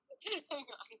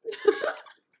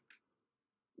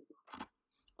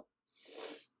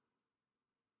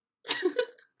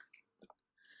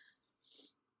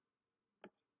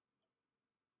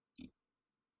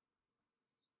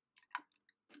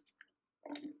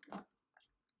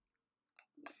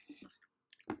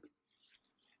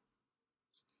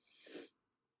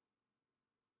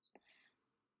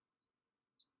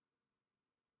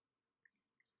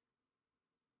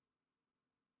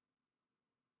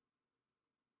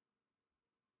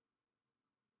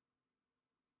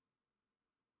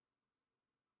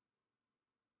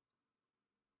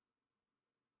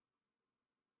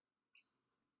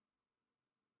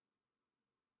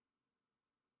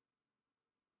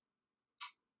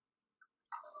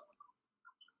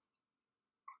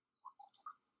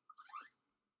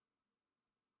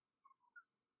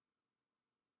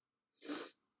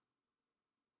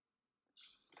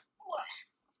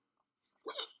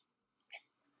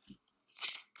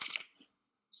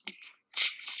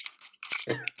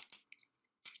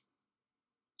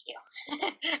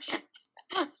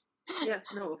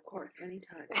 Yes, no, of course,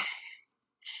 anytime.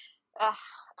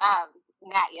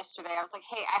 Nat yesterday, I was like,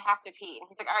 hey, I have to pee. And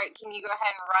he's like, all right, can you go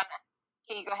ahead and run?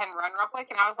 Can you go ahead and run real quick?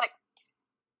 And I was like,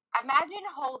 imagine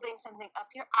holding something up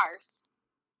your arse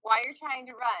while you're trying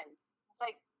to run. It's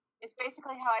like, it's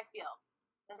basically how I feel.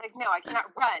 And it's like, no, I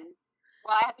cannot run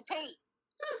while I have to pee.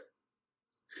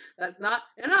 That's not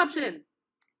an option.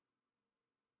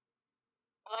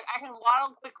 Like, I can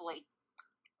waddle quickly.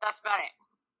 That's about it.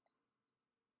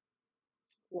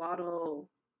 Waddle.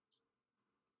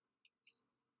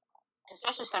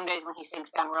 Especially some days when he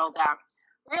sinks down real down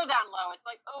low. It's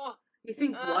like, oh. He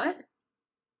sinks what?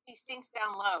 He sinks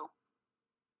down low.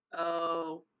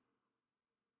 Oh.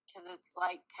 Because it's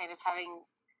like kind of having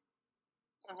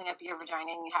something up your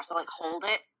vagina and you have to like hold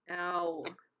it. Ow.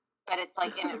 But it's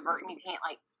like inadvertent. You can't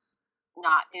like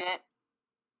not do it.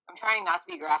 I'm trying not to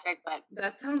be graphic, but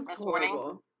that sounds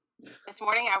horrible. This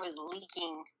morning I was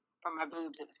leaking from my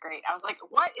boobs. It was great. I was like,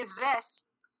 what is this?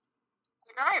 It's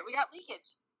like, all right, we got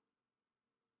leakage.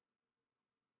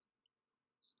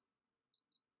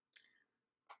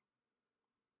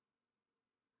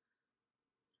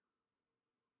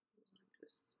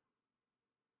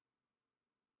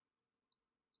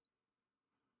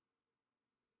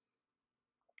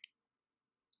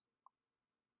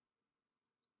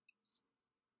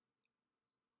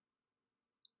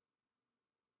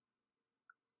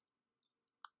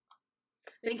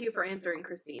 Thank you for answering,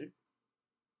 Christine.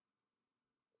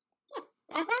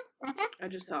 I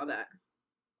just saw that.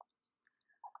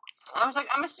 I was like,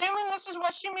 I'm assuming this is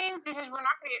what she means because we're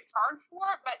not going to get charged for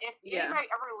it, but if anybody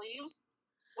ever leaves,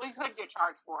 we could get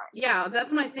charged for it. Yeah,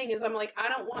 that's my thing is I'm like, I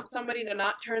don't want somebody to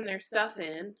not turn their stuff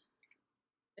in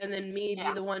and then me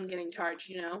be the one getting charged,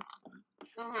 you know?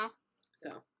 Mm-hmm. So,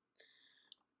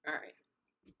 all right.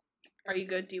 Are you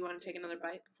good? Do you want to take another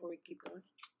bite before we keep going?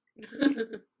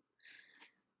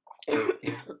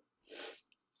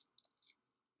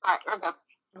 All right, we're good.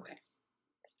 Okay.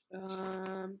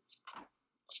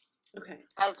 Okay.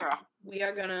 Ezra. We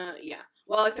are gonna,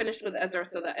 Well, I finished with Ezra,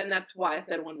 and that's why I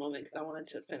said one moment, because I wanted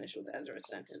to finish with Ezra's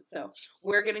sentence. So,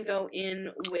 we're gonna go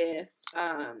in with,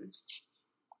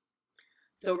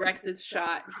 so Rex is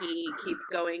shot. He keeps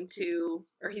going to,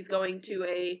 he's going to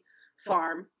a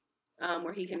farm,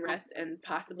 where he can rest and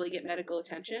possibly get medical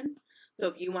attention. So,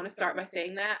 if you want to start by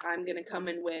saying that, I'm gonna come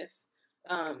in with,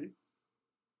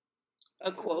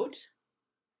 a quote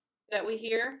that we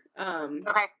hear.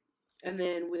 Okay. And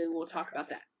then we will talk about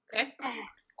that. Okay?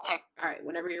 Okay. All right.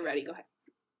 Whenever you're ready, go ahead.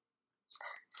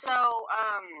 So,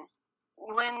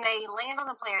 when they land on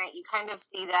the planet, you kind of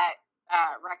see that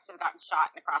Rex has gotten shot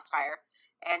in the crossfire,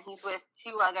 and he's with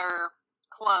two other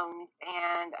clones,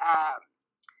 and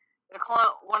the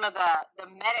clone, one of the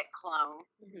medic clone,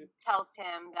 tells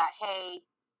him that, hey,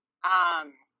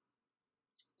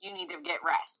 you need to get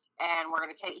rest, and we're going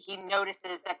to take, he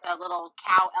notices that the little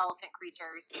cow elephant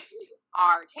creatures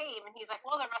are tame, and he's like,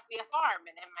 well, there must be a farm,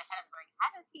 and in my head I'm going,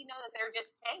 how does he know that they're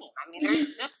just tame? I mean,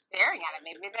 they're just staring at him.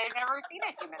 Maybe they've never seen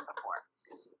a human before,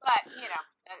 but, you know,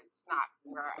 it's not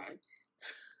right.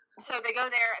 So they go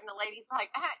there, and the lady's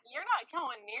like, you're not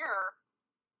going near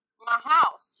my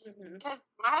house, because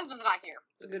my husband's not here.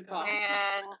 It's a good talk.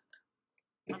 And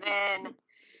then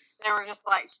they were just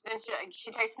like, then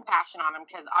she takes compassion on him,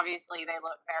 because obviously they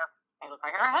look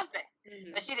like her husband,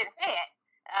 but she didn't say it.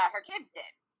 Her kids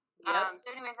did. Yep. So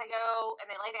anyways, they go and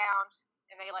they lay down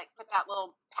and they like put that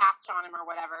little patch on him or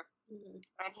whatever,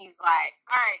 and he's like,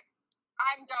 all right,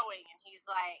 I'm going. And he's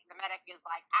like, the medic is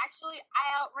like, actually,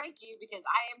 I outrank you because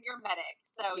I am your medic,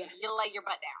 so you lay your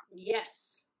butt down.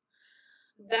 Yes.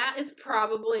 That is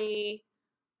probably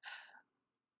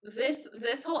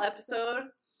this whole episode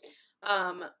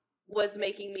was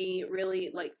making me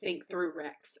really like think through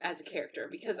Rex as a character,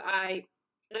 because I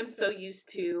am so used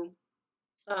to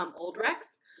old Rex,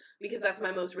 because that's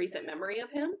my most recent memory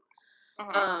of him.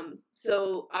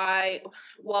 So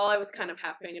while I was kind of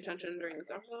half paying attention during this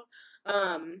episode,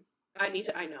 I need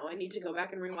to go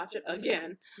back and rewatch it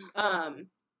again.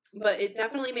 But it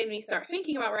definitely made me start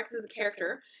thinking about Rex as a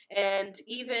character, and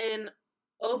even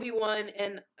Obi-Wan,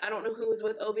 and I don't know who was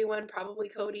with Obi-Wan, probably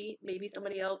Cody, maybe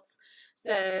somebody else,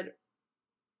 said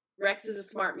Rex is a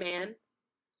smart man,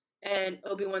 and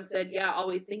Obi-Wan said, yeah,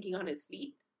 always thinking on his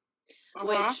feet,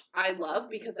 which I love,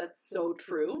 because that's so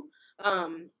true.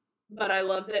 But I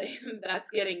love that that's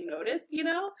getting noticed, you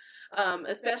know,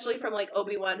 especially from like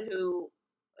Obi-Wan, who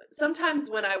sometimes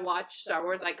when I watch Star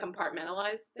Wars, I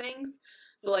compartmentalize things.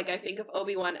 So like I think of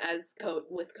Obi-Wan as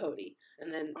with Cody,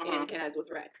 and then Anakin as with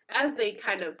Rex, as they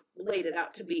kind of laid it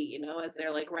out to be, you know, as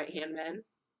their like right-hand men.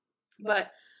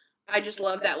 But I just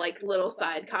love that like little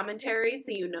side commentary,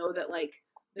 so you know that like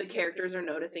the characters are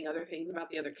noticing other things about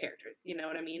the other characters. You know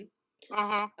what I mean?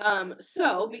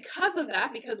 So because of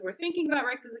that, because we're thinking about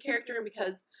Rex as a character, and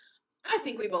because I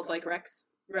think we both like Rex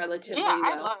relatively well.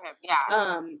 I love him.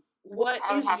 Yeah. What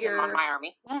I would is have your him on my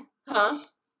army? Huh?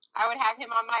 I would have him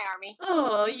on my army.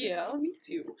 Oh yeah, me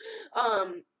too.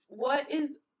 What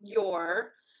is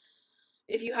your,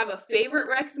 if you have a favorite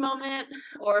Rex moment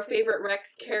or a favorite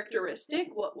Rex characteristic,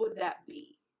 what would that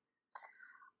be?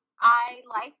 I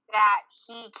like that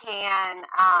he can,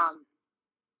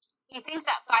 he thinks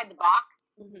outside the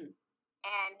box,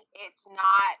 and it's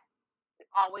not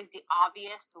always the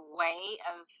obvious way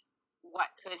of what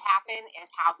could happen, is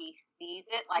how he sees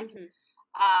it. Like,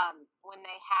 when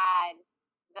they had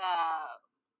the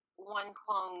one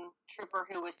clone trooper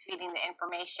who was feeding the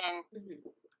information,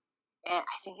 and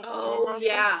I think it's Geonosis.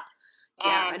 Yeah,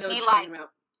 and I know he what you're like, talking about.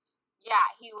 yeah,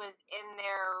 he was in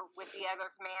there with the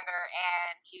other commander,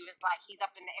 and he was like, he's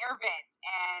up in the air vents,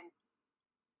 and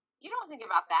you don't think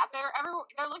about that.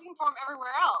 They're looking for him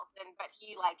everywhere else, but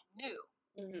he like knew.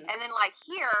 And then like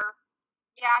here,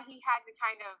 yeah, he had to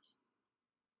kind of,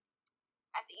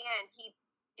 at the end, he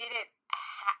didn't.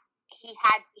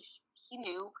 He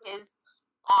knew his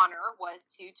honor was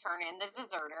to turn in the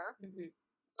deserter,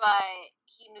 but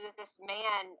he knew that this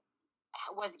man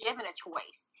was given a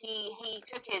choice. He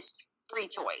took his free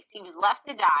choice. He was left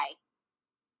to die,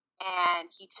 and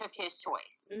he took his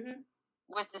choice.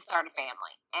 was to start a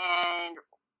family, and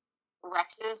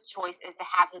Rex's choice is to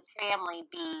have his family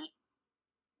be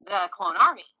the clone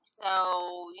army.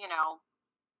 So, you know,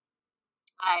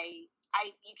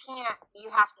 you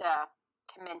have to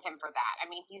commend him for that. I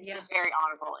mean, he's just very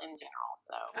honorable in general,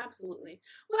 so. Absolutely.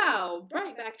 Wow,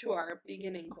 right back to our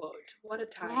beginning quote. What a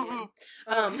tie-in.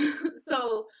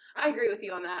 So, I agree with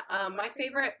you on that. My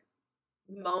favorite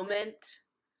moment,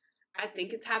 I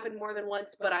think it's happened more than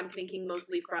once, but I'm thinking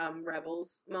mostly from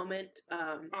Rebels moment.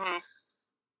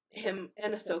 Him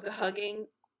and Ahsoka hugging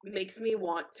makes me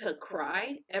want to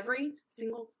cry every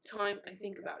single time I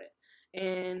think about it.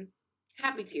 And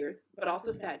happy tears, but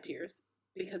also sad tears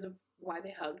because of why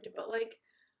they hugged. But, like,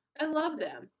 I love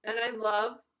them. And I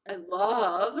love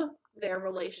their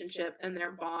relationship and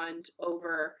their bond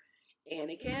over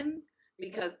Anakin.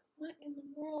 Because, what in the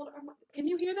world can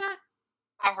you hear that?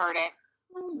 I heard it.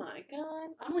 Oh my god.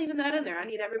 I'm leaving that in there. I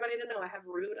need everybody to know I have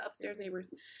rude upstairs neighbors.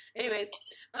 Anyways.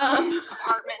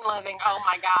 Apartment living. Oh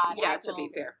my god. Yeah, to be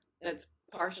fair. That's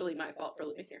partially my fault for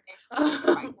living here. If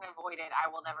I can avoid it, I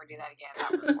will never do that again.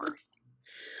 That was worse.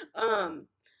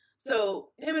 So,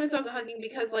 him and Ahsoka hugging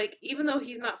because, like, even though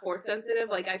he's not force sensitive,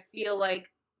 like, I feel like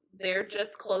they're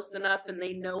just close enough and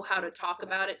they know how to talk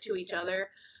about it to each other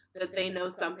that they know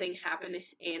something happened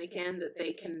to Anakin that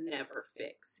they can never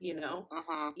fix, you know?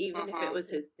 Even if it was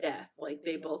his death, like,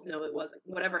 they both know it wasn't,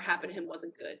 whatever happened to him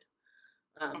wasn't good.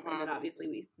 And then obviously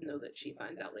we know that she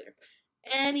finds out later.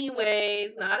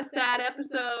 Anyways, not a sad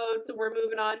episode, so we're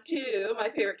moving on to my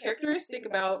favorite characteristic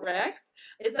about Rex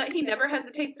is that he never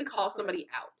hesitates to call somebody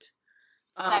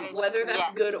out. Whether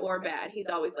that's good or bad. He's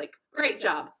always like, great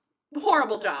job.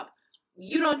 Horrible job.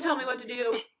 You don't tell me what to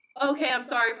do. Okay, I'm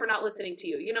sorry for not listening to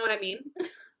you. You know what I mean?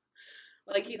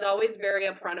 Like, he's always very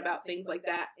upfront about things like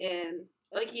that. And,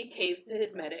 like, he caves to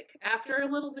his medic after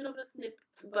a little bit of a snip.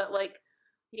 But, like,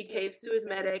 he caves to his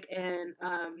medic and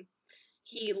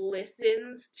he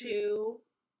listens to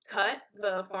Cut,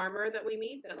 the farmer that we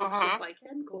meet that looks just like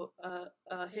him. Cool.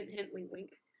 Hint, hint, wink,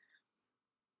 wink.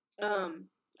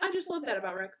 I just love that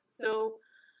about Rex. So,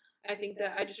 I think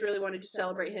that I just really wanted to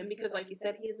celebrate him because, like you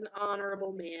said, he is an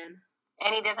honorable man.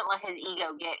 And he doesn't let his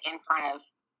ego get in front of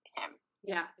him.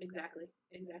 Yeah, exactly.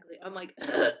 Unlike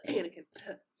Anakin.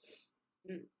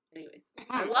 Anyways,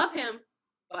 I love him,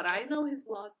 but I know his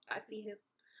flaws. I see him.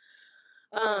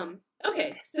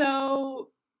 Okay, so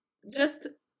just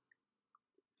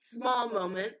small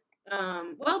moment.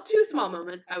 Well, two small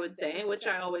moments, I would say, which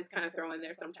I always kind of throw in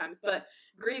there sometimes. But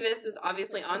Grievous is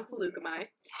obviously on Saleucami,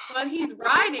 but he's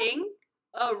riding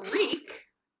a reek.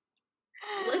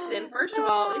 Listen, first of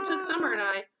all, it took Summer and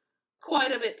I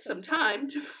quite a bit some time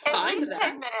to find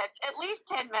that. At least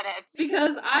 10 minutes.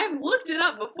 Because I've looked it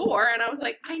up before, and I was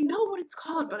like, I know what it's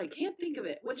called, but I can't think of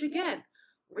it. Which, again,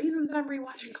 reasons I'm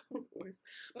rewatching Clone Wars.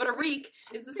 But a reek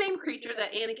is the same creature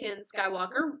that Anakin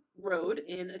Skywalker rode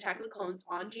in Attack of the Clones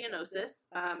on Geonosis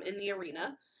in the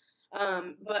arena.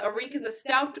 But a reek is a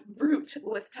stout brute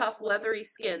with tough, leathery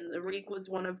skin. The reek was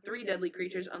one of 3 deadly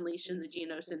creatures unleashed in the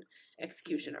Geonosian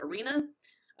execution arena.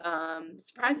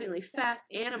 Surprisingly fast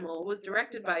animal was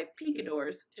directed by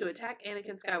picadors to attack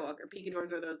Anakin Skywalker.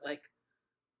 Picadors are those, like,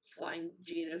 flying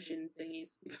Geonosian thingies.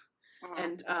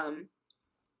 And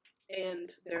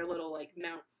their little, like,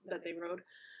 mounts that they rode.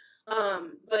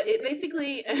 But it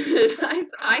basically,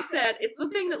 I said, it's the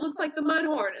thing that looks like the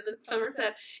Mudhorn, and then Summer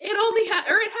said, it has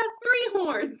 3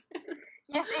 horns.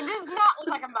 Yes, it does not look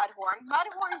like a Mudhorn.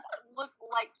 Mudhorns look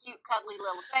like cute, cuddly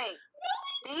little things.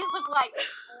 These look like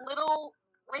little,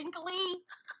 wrinkly,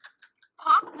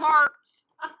 pockmarked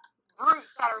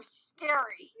brutes that are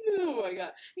scary. Oh my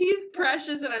god. He's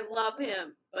precious and I love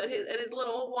him. But his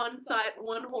little one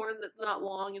horn that's not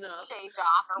long enough. Shaved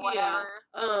off or whatever.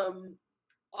 Yeah.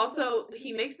 Also,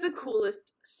 he makes the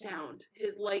coolest sound.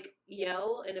 His, like,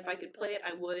 yell, and if I could play it,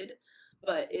 I would.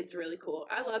 But it's really cool.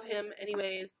 I love him.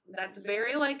 Anyways, that's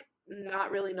very, like, not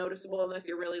really noticeable unless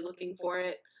you're really looking for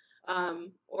it.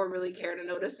 Or really care to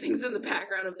notice things in the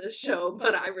background of this show.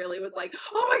 But I really was like,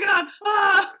 oh my god!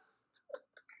 Ah!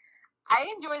 I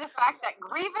enjoy the fact that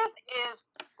Grievous is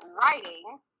writing.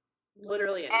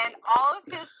 Literally. And all of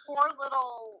his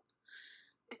little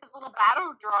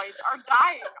battle droids are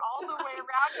dying all the way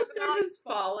around him. And they're just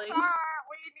like, falling. Sir,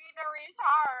 we need to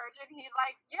recharge. And he's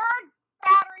like, your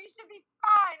battery should be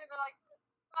fine. And they're like,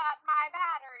 but my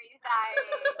battery's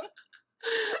dying.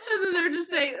 And then they're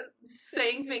just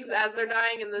saying things as they're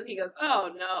dying, and then he goes, oh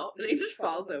no. And he just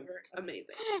falls over.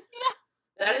 Amazing. Yeah.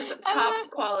 That is top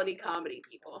quality comedy,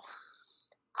 people.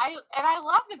 I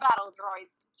love the battle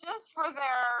droids just for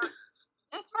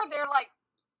their like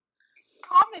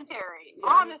commentary,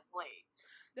 honestly.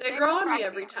 They grow on me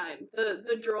every time.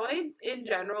 The droids in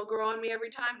general grow on me every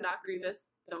time. Not Grievous.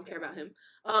 Don't care about him.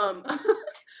 But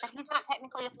he's not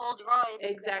technically a full droid.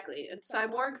 Exactly. And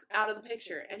Cyborg's out of the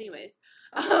picture. Anyways,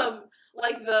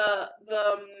 like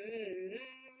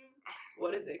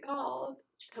what is it called?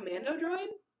 Commando droid?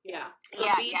 Yeah. The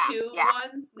B2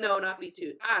 ones? No, not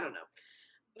B2. I don't know.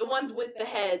 The ones with the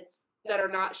heads that are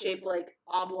not shaped like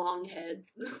oblong heads.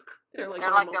 They're like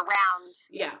they're round.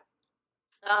 Yeah.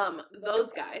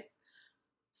 Those guys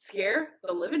scare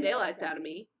the living daylights out of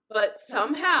me. But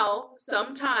somehow,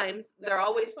 sometimes, they're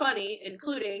always funny,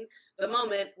 including the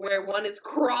moment where one is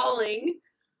crawling.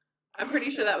 I'm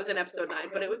pretty sure that was in episode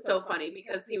 9, but it was so funny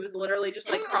because he was literally just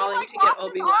like crawling to get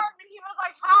Obi-Wan. And he was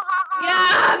like, ha ha ha.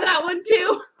 Yeah, that one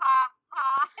too. Ha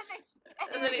ha.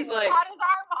 And then he's like, cut his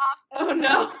arm off. Oh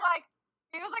no.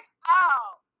 He was like,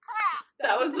 oh crap.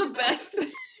 That was the best thing.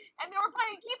 And they were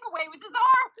playing keep away with his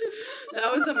arm.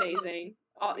 That was amazing.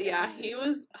 Yeah, he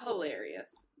was hilarious.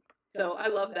 So I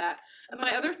love that. And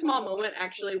my other small moment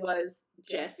actually was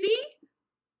Jesse.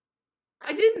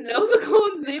 I didn't know the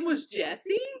clone's name was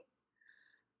Jesse.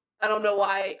 I don't know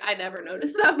why I never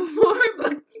noticed that before,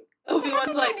 but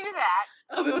Obi-Wan's like, knew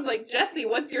that. Obi-Wan's like, Jesse,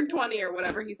 what's your 20 or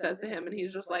whatever he says to him, and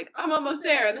he's just like, I'm almost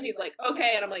there, and then he's like,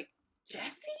 okay, and I'm like,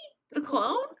 Jesse? The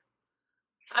clone?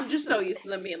 I'm just so used to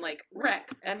them being like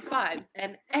Rex and Fives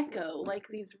and Echo, like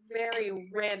these very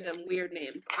random weird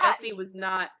names. Cut. Jesse was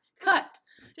not cut.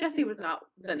 Jesse was not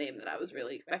the name that I was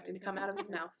really expecting to come out of his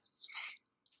mouth.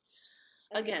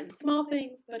 Again, small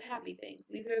things, but happy things.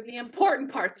 These are the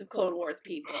important parts of Clone Wars,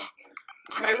 people.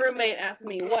 My roommate asked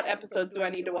me, what episodes do I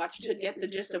need to watch to get the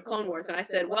gist of Clone Wars? And I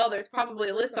said, well, there's probably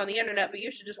a list on the internet, but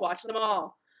you should just watch them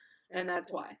all. And that's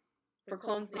why. For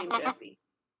clones named Jesse.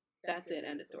 That's it,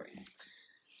 end of story.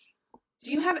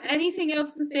 Do you have anything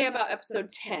else to say about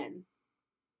episode 10?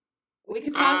 We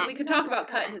could talk about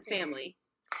Cut and his family.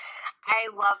 I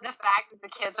love the fact that the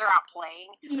kids are out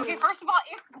playing. Okay, first of all,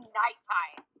 it's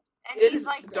nighttime. And he's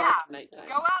like, nighttime.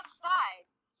 Go outside.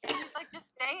 And he's like,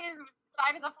 just stay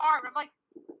inside of the farm. I'm like,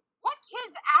 what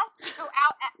kids ask to go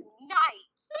out at night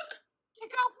to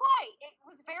go play? It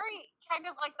was very kind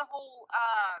of like the whole,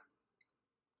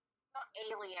 it's not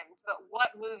Aliens, but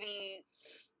what movie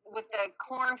with the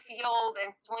cornfield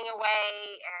and Swing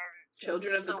Away and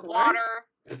Children of the Corn? Water.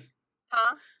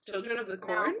 Huh? Children of the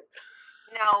Corn?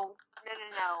 No.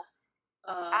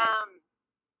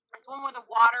 It's one where the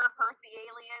water hurt the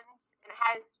aliens and it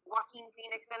had Joaquin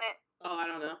Phoenix in it. Oh, I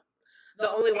don't know. The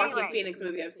only Joaquin Phoenix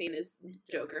movie I've seen is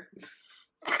Joker.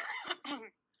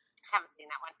 Haven't seen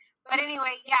that one. But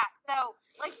anyway, yeah, so,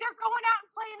 like, they're going out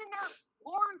and playing in their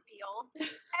cornfield,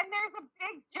 and there's a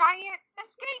big, giant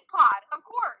escape pod, of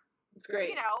course. It's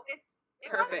great. You know, it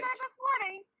perfect. wasn't there this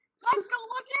morning. Let's go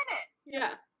look in it.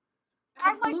 Yeah.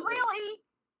 I was like, really?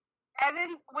 And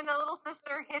then when the little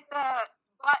sister hit the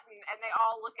button and they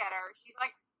all look at her,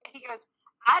 he goes,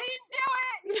 I didn't do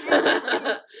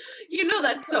it. You know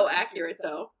that's so accurate,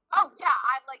 though. Oh yeah,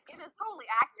 it is totally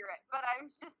accurate. But I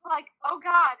was just like, oh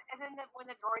god. And then when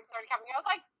the droids started coming, I was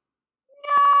like,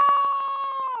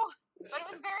 no. But it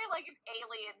was very like an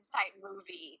Aliens type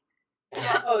movie.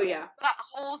 Just oh yeah. That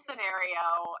whole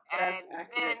scenario, and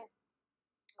then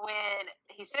when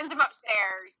he sends them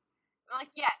upstairs, I'm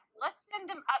like, yes, let's send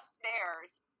them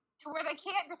upstairs to where they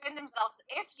can't defend themselves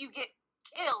if you get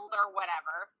killed or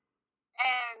whatever.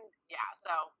 And yeah,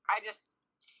 so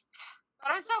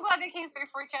but I'm so glad they came through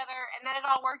for each other, and then it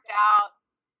all worked out,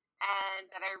 and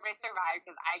that everybody survived,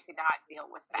 because I could not deal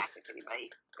with the fact if anybody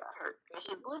got hurt,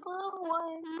 especially the little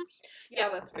ones. Yeah,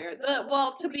 that's fair.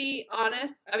 Well, to be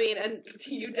honest, I mean, and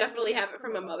you definitely have it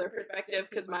from a mother perspective,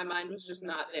 because my mind was just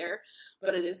not there,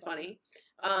 but it is funny.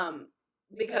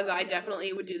 Because I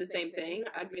definitely would do the same thing.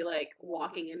 I'd be, like,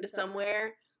 walking into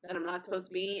somewhere that I'm not supposed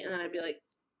to be, and then I'd be like,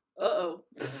 uh-oh.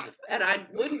 And I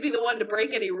wouldn't be the one to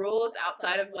break any rules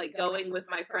outside of, like, going with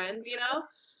my friends, you know?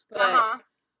 But,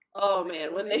 oh,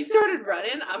 man, when they started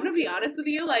running, I'm gonna be honest with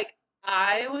you, like,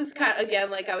 I was kind of,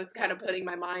 again, like, I was kind of putting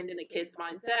my mind in a kid's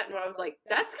mindset, and I was like,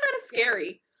 that's kind of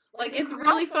scary. Like, it's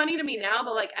really funny to me now,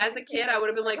 but, like, as a kid, I would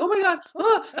have been like, oh, my God,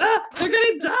 they're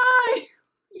gonna die!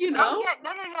 You know? Oh, yeah,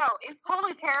 no. It's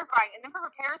totally terrifying. And then from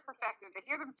a parent's perspective, to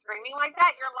hear them screaming like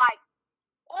that, you're like,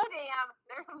 oh, damn,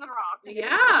 there's something wrong.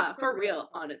 Yeah, for real,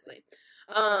 honestly.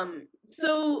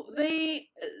 So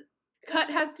Cut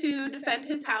has to defend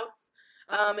his house,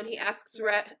 and he asks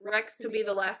Rex to be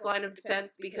the last line of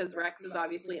defense because Rex is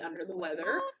obviously under the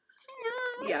weather.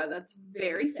 Yeah, that's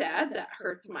very sad. That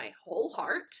hurts my whole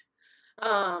heart.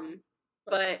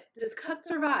 But does Cut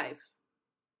survive?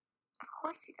 Of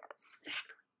course he does.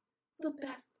 Exactly. The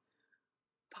best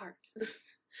part.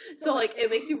 So, like, it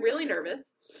makes you really nervous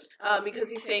because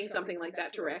he's saying something like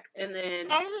that to Rex. And then... And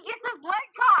he gets his leg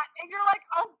caught. And you're like,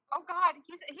 oh God,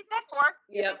 he's done for.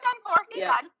 Yep. He's done for. He's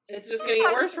done. It's just going to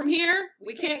get worse from here.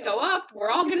 We can't go up. We're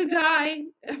all going to die.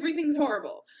 Everything's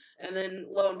horrible. And then,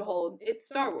 lo and behold, it's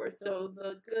Star Wars. So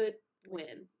the good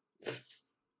win.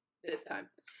 This time.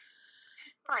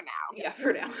 For now. Yeah,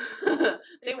 for now.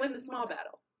 They win the small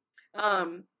battle.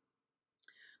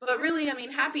 But really, I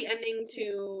mean, happy ending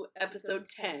to episode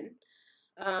 10.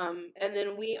 And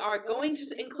then we are going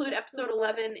to include episode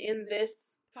 11 in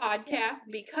this podcast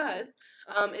because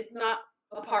it's not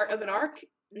a part of an arc,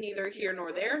 neither here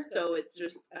nor there. So it's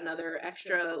just another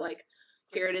extra, like,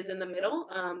 here it is in the middle.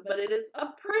 But it is a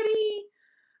pretty,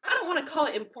 I don't want to call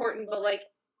it important, but, like,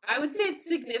 I would say it's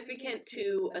significant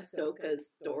to Ahsoka's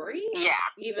story. Yeah.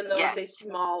 Even though it's a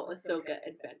small Ahsoka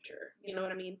adventure. You know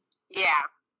what I mean? Yeah.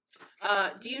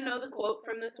 Do you know the quote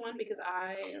from this one? Because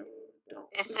I don't.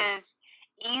 It says,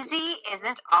 "Easy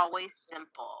isn't always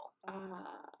simple."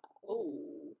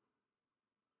 Oh.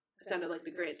 It sounded like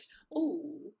the Grinch.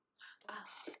 Oh.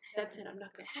 That's it. I'm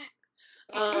not going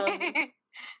to.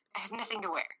 I have nothing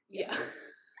to wear. Yeah.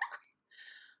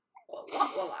 Well, what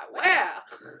will I wear?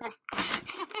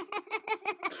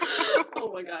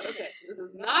 Oh my god, okay. This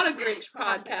is not a Grinch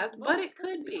podcast, but it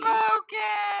could be.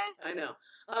 Focus! I know.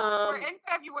 We're in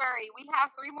February. We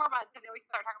have 3 more months and then we can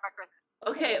start talking about Christmas.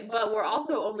 Okay, but we're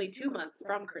also only 2 months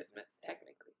from Christmas,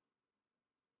 technically.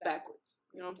 Backwards.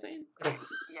 You know what I'm saying?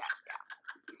 Yeah.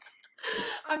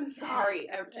 I'm sorry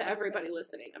to everybody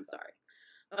listening. I'm sorry.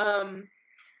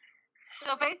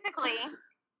 So basically,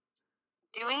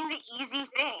 doing the easy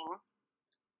thing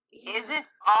isn't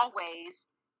always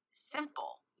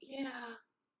simple. Yeah.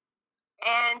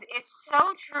 And it's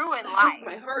so true in life.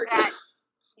 My heart. That,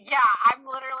 yeah, I'm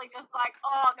literally just like,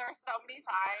 oh, there's so many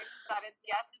times that it's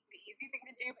the easy thing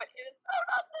to do, but it's so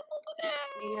not simple to do.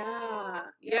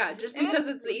 Yeah. Just because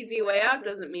it's the easy way out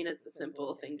doesn't mean it's a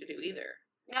simple thing to do either.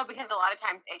 No, because a lot of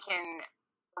times it can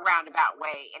roundabout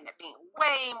way end up being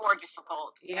way more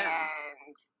difficult. Yeah.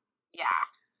 And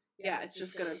yeah, it's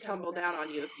just gonna tumble down on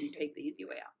you if you take the easy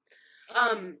way out.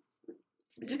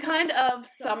 To kind of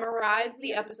summarize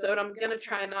the episode, I'm gonna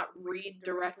try and not read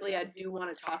directly. I do want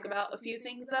to talk about a few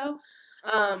things though.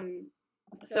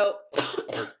 So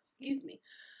excuse me.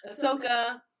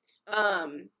 Ahsoka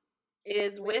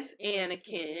is with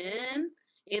Anakin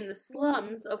in the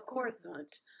slums of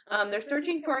Coruscant. They're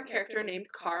searching for a character named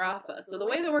Car Alpha. So the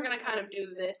way that we're gonna kind of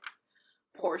do this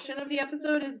portion of the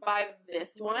episode is by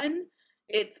this one.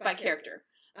 It's by character.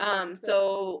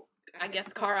 So I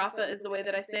guess Car Alpha is the way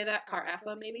that I say that. Car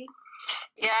Alpha, maybe?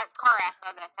 Yeah, Car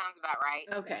Alpha, that sounds about right.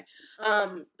 Okay.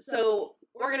 So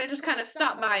we're going to just kind of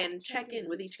stop by and check in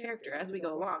with each character as we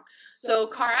go along. So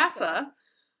Car Alpha,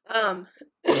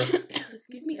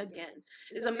 excuse me again,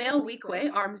 is a male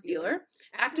Weequay arms dealer,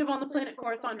 active on the planet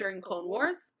Coruscant during Clone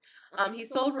Wars. He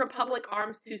sold Republic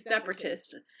arms to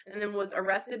Separatists and then was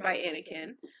arrested by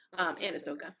Anakin and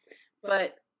Ahsoka,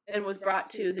 and was brought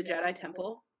to the Jedi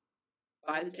Temple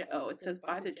by the it says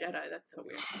by the Jedi. That's so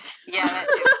weird. Yeah, that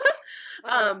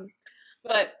is.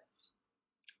 But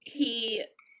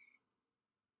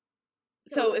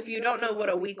so if you don't know what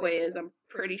a Weequay is, I'm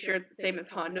pretty sure it's the same as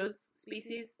Hondo's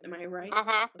species. Am I right?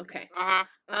 Okay.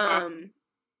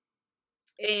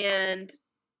 And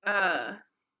oh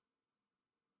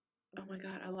my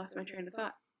god, I lost my train of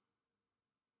thought.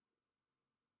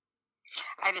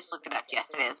 I just looked it up.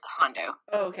 Yes, it is Hondo.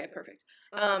 Oh, okay, perfect.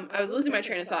 I was losing my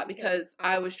train of thought because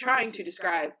I was trying to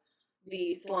describe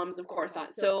the slums of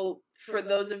Coruscant. So, for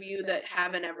those of you that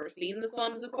haven't ever seen the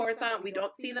slums of Coruscant, we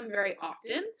don't see them very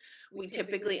often. We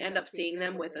typically end up seeing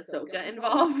them with Ahsoka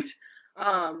involved.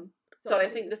 So I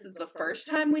think this is the first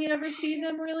time we ever see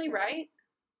them, really, right?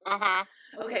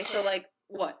 Okay, so like,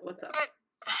 what's up? But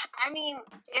I mean,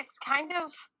 it's kind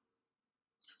of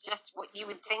just what you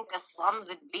would think the slums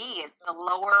would be. It's the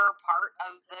lower part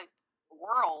of the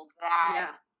world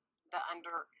that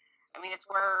it's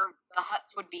where the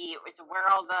huts would be. It's where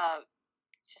all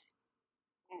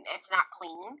it's not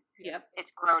clean. Yep.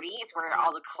 It's grody. It's where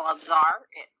all the clubs are.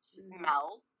 It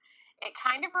smells. It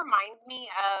kind of reminds me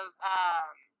of,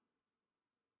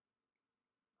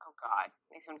 oh God,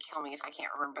 he's going to kill me if I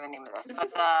can't remember the name of this,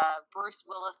 but the Bruce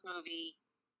Willis movie,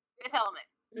 Fifth Element.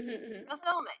 Fifth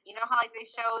Element. You know how like they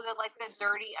show the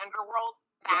dirty underworld?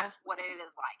 That's what it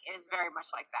is like. It is very much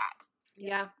like that.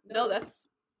 Yeah. No, that's...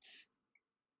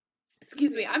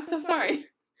 Excuse me. I'm so sorry.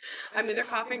 I'm either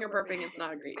coughing or burping. It's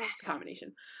not a great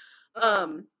combination.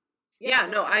 Yeah,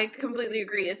 no, I completely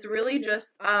agree. It's really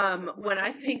just when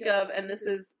I think of, and this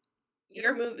is,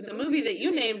 the movie that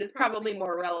you named is probably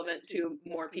more relevant to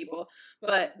more people,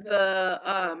 but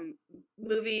the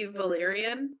movie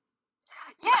Valerian.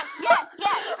 Yes.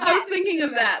 I was thinking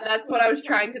of that. That's what I was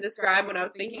trying to describe when I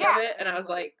was thinking of it, and I was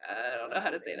like, I don't know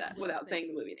how to say that without saying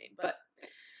the movie name. But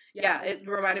yeah, it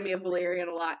reminded me of Valerian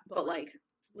a lot. But like,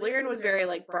 Valerian was very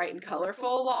like bright and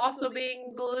colorful while also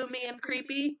being gloomy and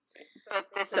creepy. But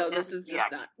this is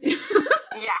just not.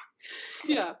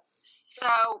 Yeah.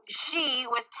 So she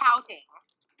was pouting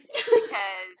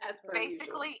because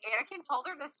basically Anakin told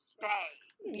her to stay.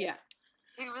 Yeah.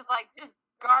 He was like, just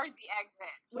guard the exit.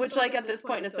 Which, like, at this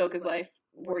point in Ahsoka's life,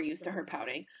 we're used to her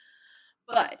pouting.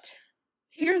 But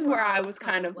here's where I was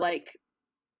kind of like,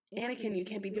 Anakin, you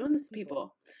can't be doing this to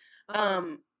people.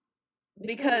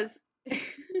 Because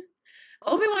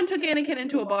Obi-Wan took Anakin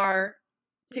into a bar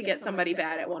to get somebody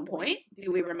bad at one point.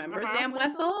 Do we remember Zam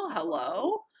Wessel?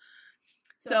 Hello?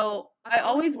 So I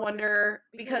always wonder,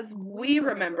 because we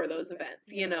remember those events,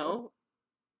 you know?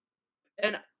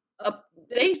 And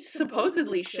they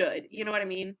supposedly should, you know what I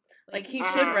mean? Like, he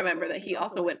should remember that he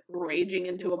also went raging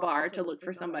into a bar to look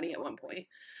for somebody at one point.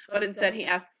 But instead, he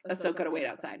asks Ahsoka to wait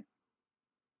outside.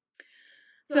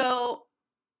 So,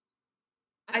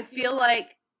 I feel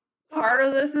like part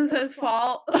of this is his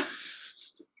fault.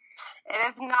 It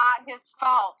is not his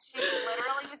fault. She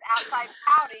literally was outside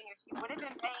pouting. If she would have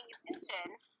been paying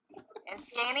attention and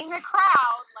scanning the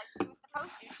crowd like she was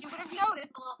supposed to, she would have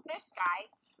noticed the little fish guy.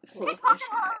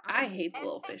 I hate the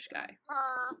little fish guy.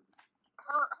 Her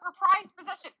prized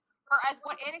possession. As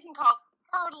what Anakin calls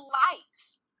her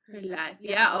life. Her life.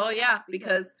 Yeah, oh yeah,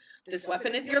 because this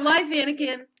weapon is your life,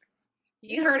 Anakin.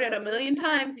 He heard it a million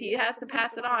times. He has to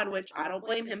pass it on, which I don't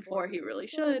blame him for. He really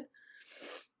should.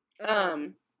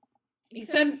 You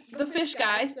said the fish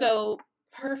guy, so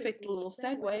perfect little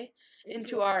segue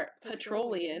into our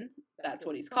Petrolian. That's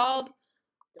what he's called.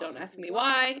 Don't ask me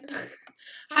why.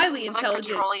 Highly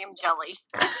intelligent. Like petroleum jelly.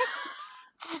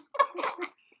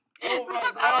 Oh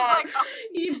my god.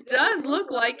 He does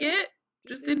look like it,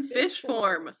 just in fish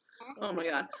form. Oh my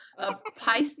god.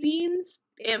 Piscenes,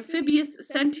 amphibious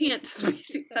sentient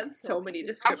species. That's so many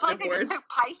descriptive words. I feel like they just took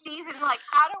Pisces and like,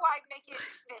 how do I make it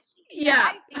fishy?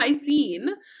 Yeah,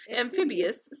 Piscine,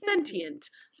 amphibious sentient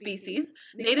species,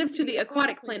 native to the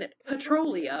aquatic planet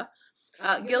Petrolia.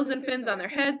 Gills and fins on their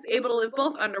heads, able to live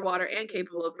both underwater and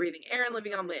capable of breathing air and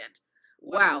living on land.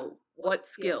 Wow, what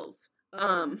skills.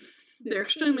 They're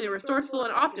extremely resourceful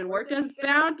and often worked as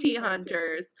bounty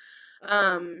hunters.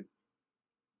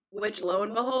 Which, lo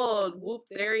and behold, whoop,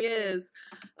 there he is.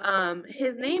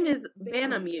 His name is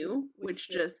Banamu, which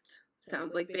just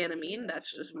sounds like Banamine.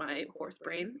 That's just my horse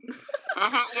brain. Yeah,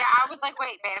 I was like,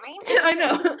 wait, Banamine? I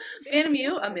know.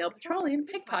 Banamu, a male Petrolian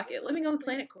pickpocket living on the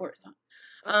planet Coruscant.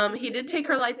 He did take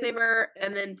her lightsaber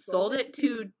and then sold it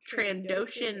to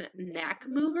Trandoshan knack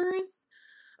movers.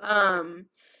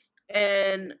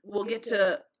 And we'll get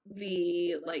to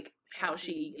the, like, how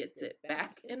she gets it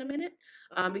back in a minute.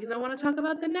 Because I want to talk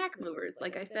about the knack movers.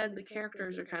 Like I said, the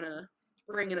characters are kind of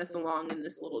bringing us along in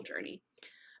this little journey.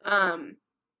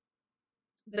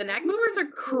 The knack movers are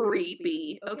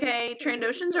creepy, okay?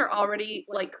 Trandoshans are already,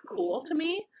 like, cool to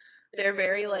me. They're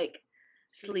very, like,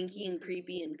 slinky and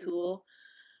creepy and cool.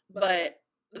 But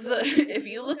if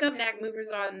you look up knack movers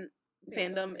on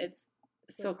fandom, it's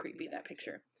so creepy, that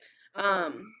picture.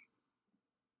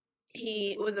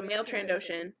 He was a male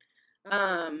Trandoshan,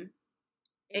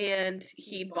 and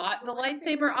he bought the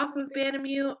lightsaber off of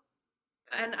Banamu,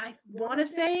 and I want to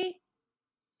say,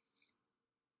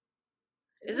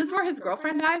 is this where his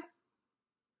girlfriend dies?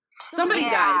 Somebody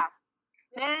dies.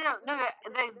 No,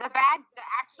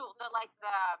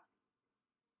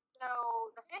 So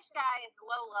the fish guy is the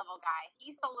low-level guy. He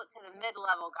sold it to the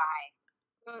mid-level guy,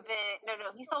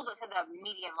 he sold it to the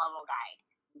medium-level guy,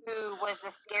 who was the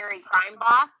scary crime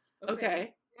boss.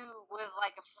 Okay. Who was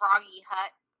like a Froggy Hut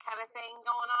kind of thing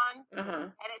going on.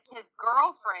 And it's his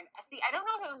girlfriend. See, I don't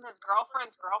know if it was his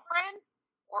girlfriend's girlfriend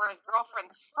or his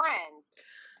girlfriend's friend.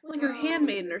 Like her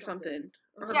handmaiden or something.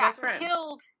 Or her best friend.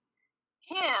 Killed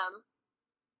him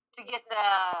to get the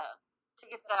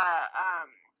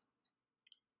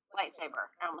lightsaber.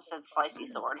 I almost said slicey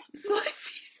sword.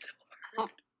 Slicey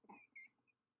sword.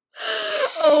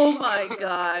 Oh my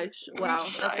gosh! Wow,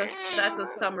 that's a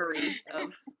summary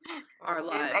of our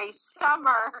lives. It's a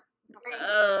summer.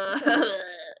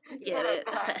 Get it?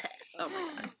 Oh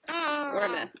my god, we're a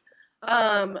mess.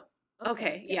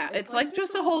 Okay, yeah, it's like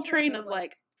just a whole train of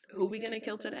like, who we gonna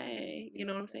kill today? You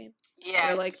know what I'm saying?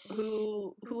 Yeah. Or like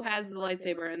who has the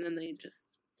lightsaber, and then they just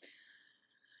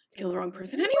kill the wrong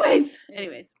person. Anyways.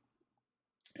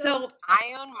 So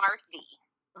Ion Marcy.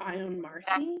 Ion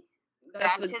Marcy.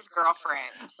 That's his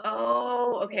girlfriend.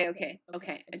 Oh, okay.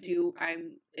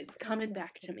 It's coming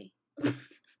back to me.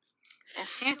 And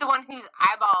she's the one whose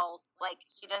eyeballs, like,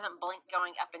 she doesn't blink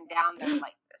going up and down. They're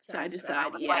like this. Side to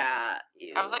side, yeah.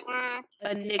 I was like,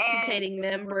 a nicotinating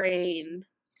membrane.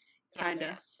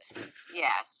 Kinda.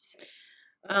 Yes.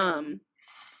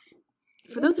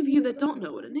 For those of you that don't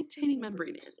know what a nictitating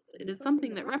membrane is, it is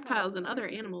something that reptiles and other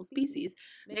animal species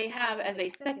may have as a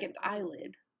second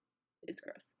eyelid. It's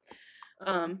gross.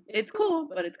 It's cool,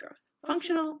 but it's gross.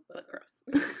 Functional, but gross.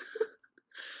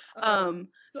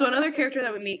 So another character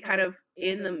that we meet kind of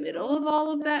in the middle of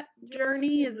all of that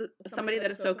journey is somebody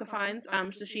that Ahsoka finds.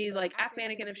 So she like asks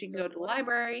Anakin if she can go to the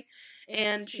library,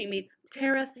 and she meets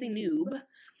Tara Sinoob.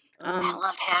 I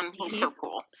love him. He's so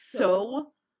cool.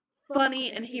 So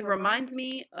funny, and he reminds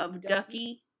me of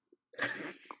Ducky.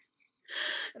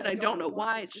 And I don't know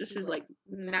why. It's just his like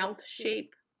mouth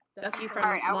shape. Ducky from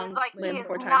Long Live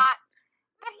Before Time.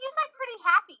 But he's like pretty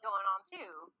happy going on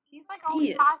too. He's like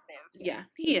always positive. Yeah,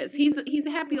 he is. He's a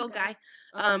happy old guy.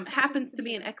 Happens to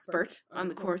be an expert on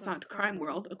the Coruscant crime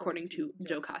world, according to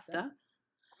Joe Costa.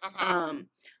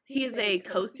 He is a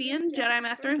Kosian Jedi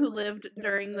Master who lived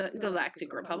during the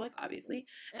Galactic Republic, obviously,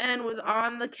 and was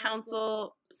on the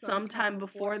Council sometime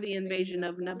before the invasion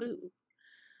of Naboo.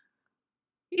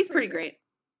 He's pretty great.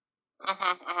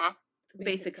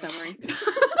 Basic summary.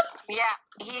 Yeah,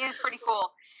 he is pretty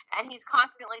cool. And he's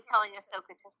constantly telling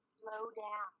Ahsoka to slow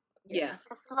down. Yeah.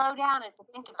 To slow down and to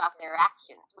think about their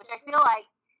actions, which I feel like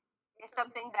is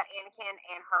something that Anakin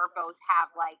and her both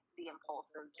have, like, the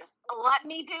impulse of just, let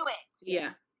me do it.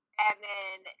 Yeah. And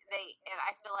then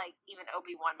I feel like even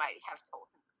Obi-Wan might have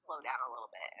told him to slow down a little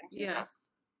bit and to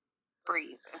just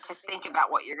breathe and to think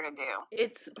about what you're going to do.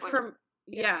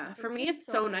 For me, it's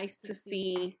so nice to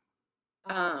see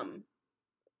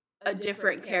a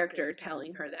different character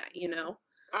telling her that, you know?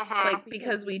 Like,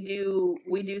 because we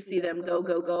do see them go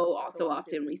all so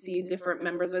often. We see different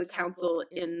members of the council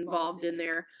involved in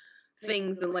their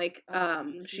things, and like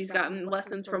she's gotten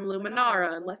lessons from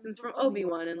Luminara and lessons from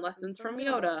Obi-Wan and lessons from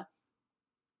Yoda.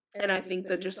 And I think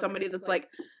that just somebody that's like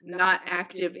not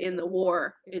active in the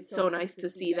war, it's so nice to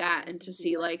see that, and to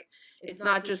see like it's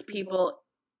not just people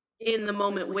in the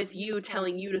moment with you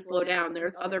telling you to slow down.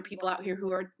 There's other people out here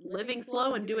who are living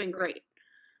slow and doing great.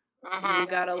 You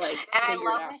gotta like. And I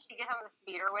love when she gets on the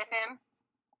speeder with him,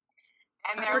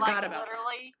 and they're like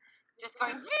literally just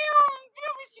going zoom,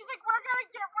 zoom, and she's like, "We're gonna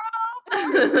get run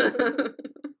over."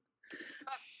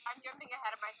 But I'm jumping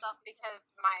ahead of myself because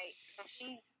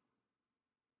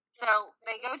so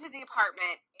they go to the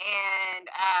apartment, and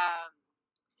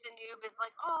Sinoob is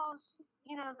like, "Oh, she's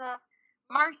the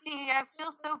Marcy. I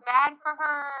feel so bad for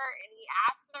her," and he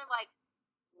asks her like,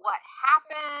 what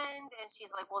happened, and she's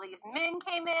like, well, these men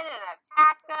came in and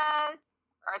attacked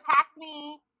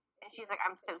me, and she's like,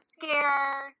 I'm so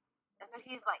scared, and so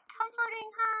he's like comforting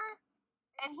her,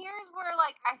 and here's where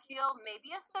like I feel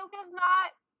maybe Ahsoka's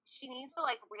she needs to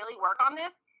like really work on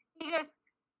this. He goes,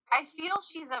 I feel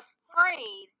she's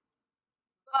afraid,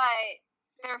 but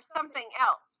there's something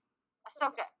else.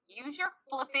 Ahsoka, use your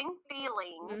flipping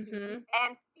feelings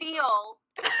and feel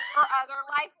for other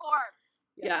life forms.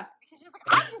 Yeah. Because she's like,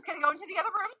 I'm just going to go into the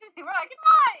other rooms and see what I can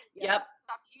find. Yep.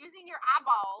 Stop using your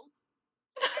eyeballs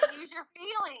and use your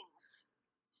feelings.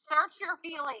 Search your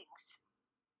feelings.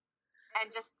 And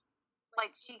just,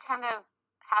 like, she kind of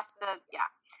has to,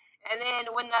 And then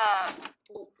when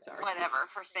whatever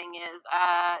her thing is,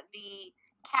 the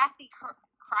Cassie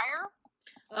Cryer?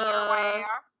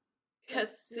 C-R-Y-A-R?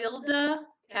 Casilda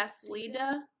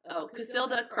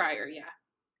Cryer, yeah.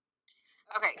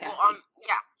 Okay, Cassie. Well,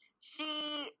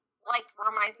 she, like,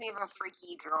 reminds me of a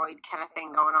freaky droid kind of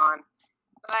thing going on.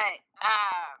 But,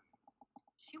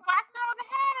 she whacks her on the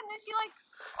head, and then she, like,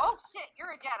 oh, shit,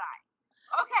 you're a Jedi.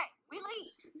 Okay, we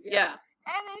leave. Yeah.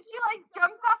 And then she, like,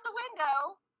 jumps out the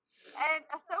window, and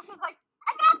Ahsoka's like,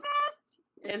 I got this!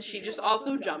 And she just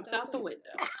also jumps out the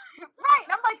window. Right,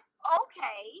 and I'm like,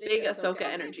 okay. Big Ahsoka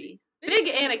energy. Big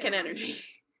Anakin energy.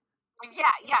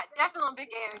 Yeah, definitely big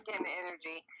Anakin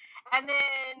energy. And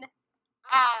then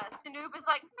Sinoob is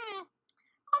like, I'm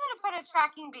going to put a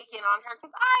tracking beacon on her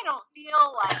because I don't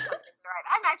feel like something's right.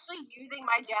 I'm actually using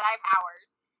my Jedi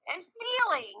powers and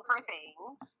feeling for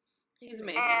things. He's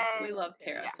amazing. We love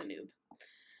Tara Sinoob.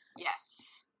 Yes.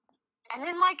 And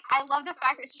then, like, I love the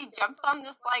fact that she jumps on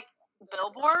this, like,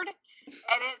 billboard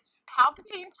and it's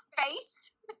Palpatine's face.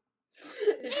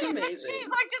 It's amazing. She's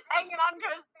like just hanging onto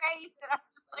his face, and I'm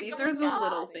just like, these are the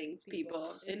little things,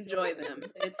 people. Enjoy them.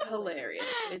 It's hilarious.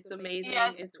 It's amazing.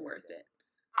 Yes. It's worth it.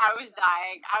 I was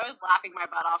dying. I was laughing my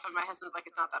butt off, and my husband was like,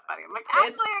 "It's not that funny." I'm like,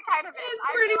 actually, it kind of is. It's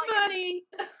pretty funny.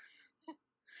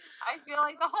 I feel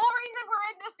like the whole reason we're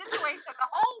in this situation, the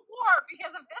whole war,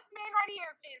 because of this man right here,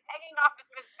 is hanging off of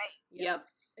his face. Yep,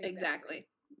 exactly.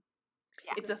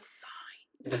 Yeah. It's a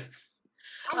sign.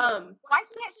 Why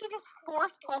can't she just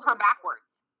force pull her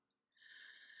backwards?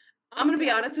 I'm gonna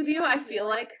be honest with you. I feel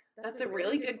like that's a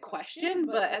really good question,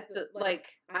 but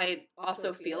I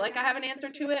also feel like I have an answer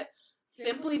to it.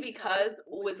 Simply because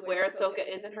with where Ahsoka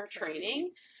is in her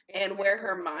training and where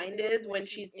her mind is when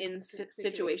she's in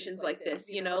situations like this,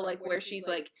 you know, like where she's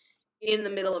like in the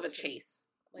middle of a chase.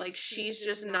 Like she's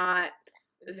just not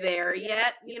there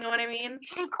yet, you know what I mean?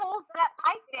 She pulls that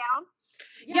pipe down.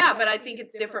 Yeah, but I think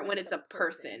it's different when it's a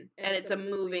person and it's a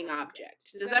moving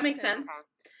object. Does that make sense?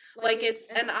 Like it's,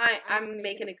 and I'm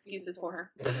making excuses for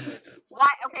her. Why?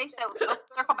 Okay, so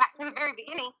let's circle back to the very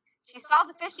beginning. She saw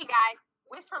the fishy guy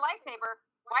with her lightsaber.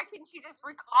 Why couldn't she just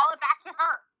recall it back to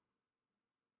her?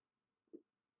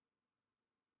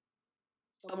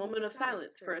 A moment of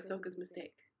silence for Ahsoka's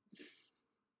mistake.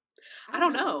 I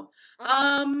don't know.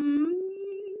 I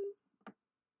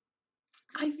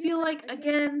feel like,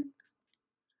 again,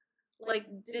 like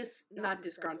not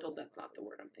disgruntled, that's not the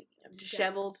word I'm thinking of.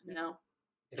 Disheveled? No.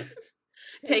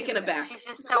 Taken aback. She's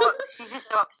just so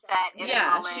upset in the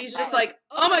moment. She's just like,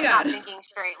 oh my god. Not thinking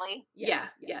straightly. Yeah,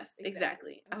 yes,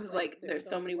 exactly. I was like, there's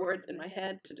so many words in my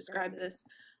head to describe this.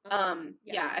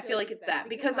 Yeah, I feel like it's that.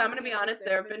 Because I'm gonna be honest,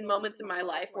 there have been moments in my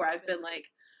life where I've been like,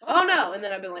 oh no, and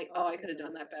then I've been like, oh, I could have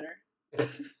done that better.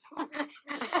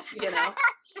 You know?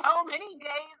 So many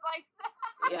days like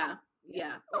that.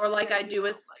 Yeah. Or like I do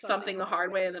with something the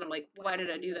hard way, and then I'm like, why did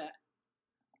I do that?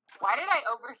 Why did I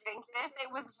overthink this?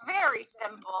 It was very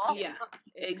simple. Yeah,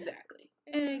 exactly.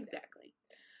 In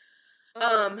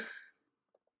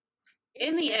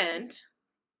the end,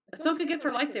 Ahsoka gets her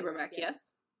lightsaber back,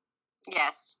 yes?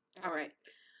 Yes. All right.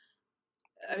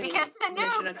 Because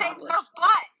Sanu saves her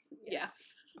butt. Yeah.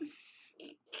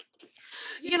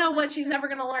 You know what? She's never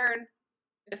going to learn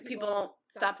if people don't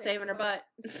stop saving her butt.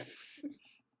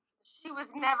 She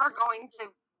was never going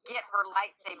to get her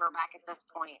lightsaber back at this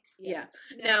point. Yeah.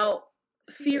 Now,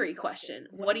 theory question.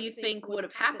 What do you think would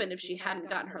have happened if she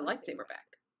hadn't gotten her lightsaber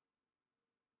back?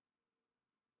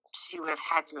 She would have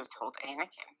had to have told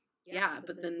Anakin. Yeah,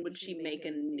 but then would she make a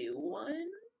new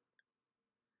one?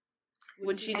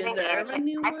 Would she deserve a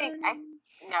new one?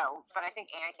 No, but I think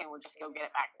Anakin would just go get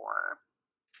it back for her.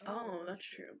 Oh, that's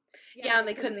true. Yeah, and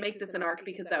they couldn't make this an arc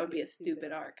because that would be a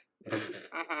stupid arc.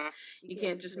 Mm-hmm. You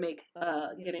can't just make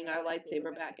getting our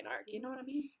lightsaber back an arc. You know what I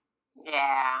mean?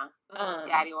 Yeah.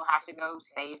 Daddy will have to go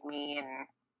save me, and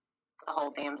it's the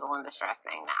whole damsel in distress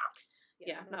thing now.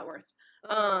 Yeah, not worth.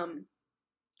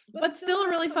 But still a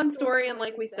really fun story, and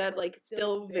like we said, like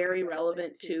still very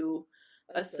relevant to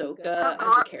Ahsoka as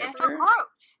a character. And her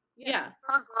growth. Yeah.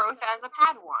 Her growth as a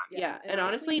Padawan. Yeah, and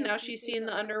honestly, now she's seen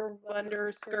the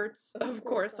underskirts of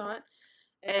Coruscant,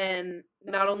 and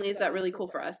not only is that really cool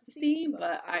for us to see,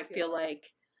 but I feel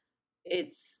like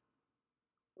it's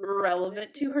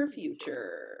relevant to her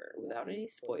future without any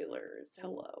spoilers.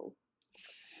 Hello.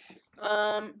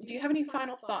 Do you have any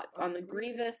final thoughts on the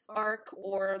Grievous arc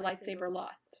or Lightsaber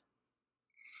Lost?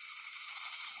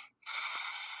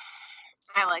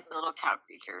 I like the little cow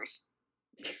creatures.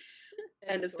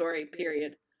 End of story,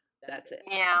 period. That's it.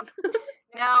 Yeah.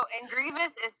 No, and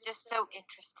Grievous is just so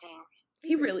interesting.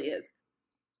 He really is.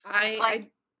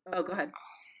 Oh, go ahead.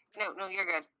 No, you're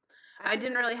good. I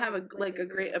didn't really have a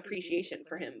great appreciation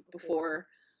for him before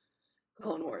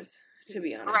Clone Wars, to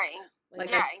be honest. Right.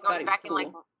 Like, yeah, and going back and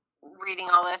like reading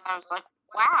all this, I was like,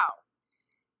 wow,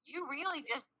 you really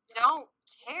just don't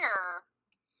care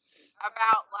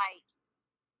about like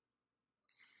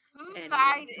whose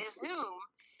side is whom.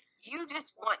 You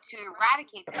just want to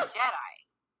eradicate the Jedi.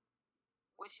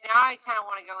 Which now I kind of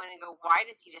want to go in and go, why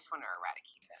does he just want to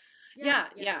eradicate them?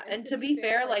 Yeah. And to be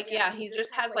fair, like, yeah, he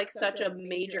just has like such a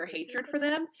major hatred for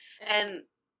them. And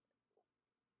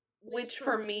which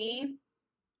for me,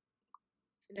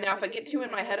 now if I get too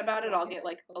in my head about it, I'll get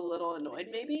like a little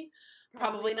annoyed maybe.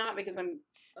 Probably not, because I'm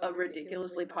a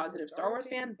ridiculously positive Star Wars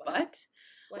fan, but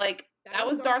like that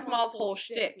was Darth Maul's whole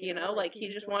shtick, you know? Like he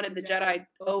just wanted the Jedi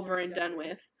over and done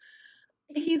with.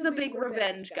 He's a big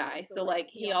revenge guy, so like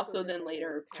he also then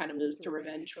later kind of moves to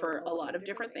revenge for a lot of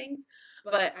different things.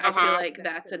 But I feel like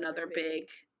that's another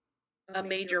a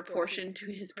major portion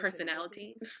to his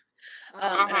personality. And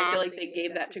I feel like they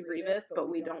gave that to Grievous, but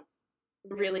we don't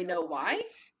really know why.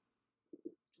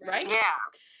 Right?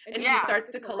 Yeah. And he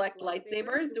starts to collect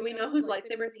lightsabers. Do we know whose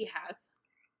lightsabers he has?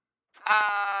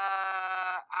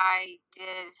 I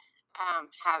did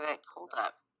have it pulled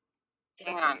up.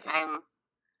 Hang on,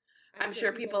 I'm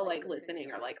sure people like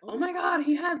listening are like, oh my god,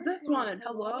 he has this one.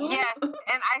 Hello? Yes,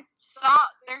 and I saw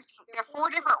there are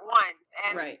 4 different ones,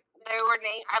 and Right. they were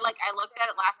named. I looked at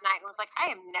it last night and was like,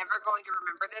 I am never going to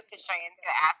remember this because Cheyenne's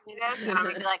gonna ask me this, and I'm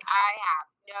gonna be like, I have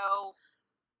no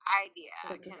idea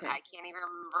because okay. I can't even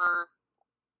remember.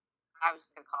 I was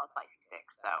just gonna call it Slicey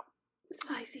Sticks. So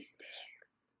Slicey Sticks.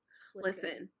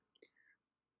 Listen.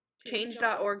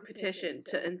 Change.org petition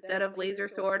to instead of laser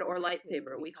sword or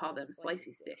lightsaber, we call them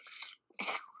Slicey Sticks.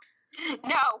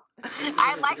 No,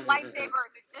 I like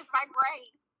lightsabers. It's just my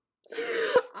brain.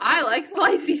 I like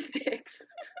Slicey Sticks.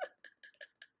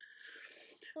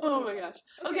 Oh my gosh.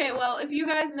 Okay, well, if you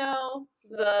guys know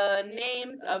the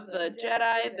names of the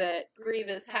Jedi that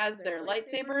Grievous has their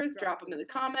lightsabers, drop them in the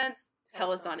comments.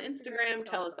 Tell us on Instagram.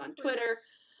 Tell us on Twitter.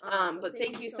 But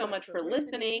thank you so much for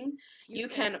listening. You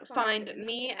can find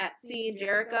me at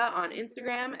CJerica on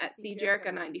Instagram, at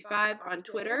CJerica95 on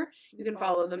Twitter. You can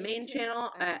follow the main channel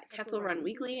at Kessel Run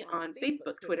Weekly on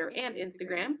Facebook, Twitter, and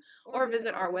Instagram, or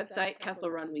visit our website,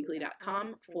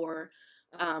 kesselrunweekly.com for,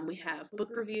 we have book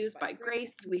reviews by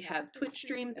Grace, we have Twitch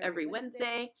streams every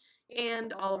Wednesday,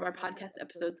 and all of our podcast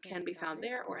episodes can be found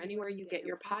there or anywhere you get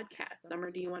your podcasts. Summer,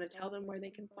 do you want to tell them where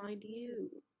they can find you?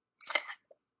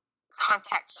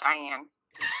 Contact Cheyenne.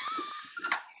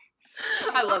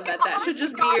 I love that. That should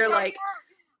just be your, like...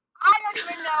 I don't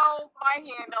even know my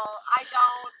handle. I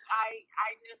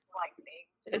just like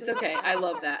things. It's okay. I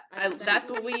love that. That's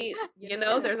what we,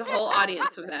 there's a whole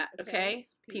audience of that, okay?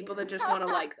 People that just want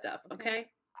to like stuff, okay?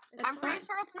 I'm pretty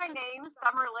sure it's my name,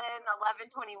 Summerlin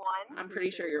 1121. I'm pretty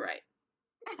sure you're right.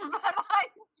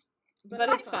 But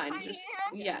it's fine. Just,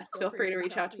 yes, feel free to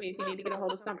reach out to me if you need to get a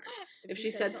hold of Summer. If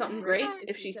she said something great,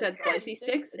 if she said Slicey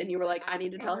Sticks, and you were like, I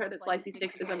need to tell her that Slicey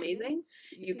Sticks is amazing,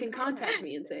 you can contact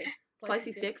me and say,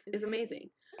 Slicey Sticks is amazing.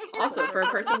 Also, for a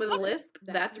person with a lisp,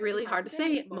 that's really hard to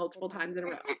say multiple times in a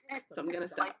row. So I'm going to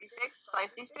stop.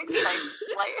 Slicey Sticks.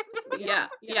 Yeah,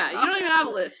 you don't even have a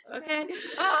lisp, okay?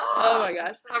 Oh my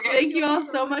gosh. Okay. Thank you all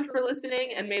so much for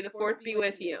listening, and may the Force be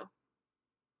with you.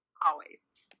 Always.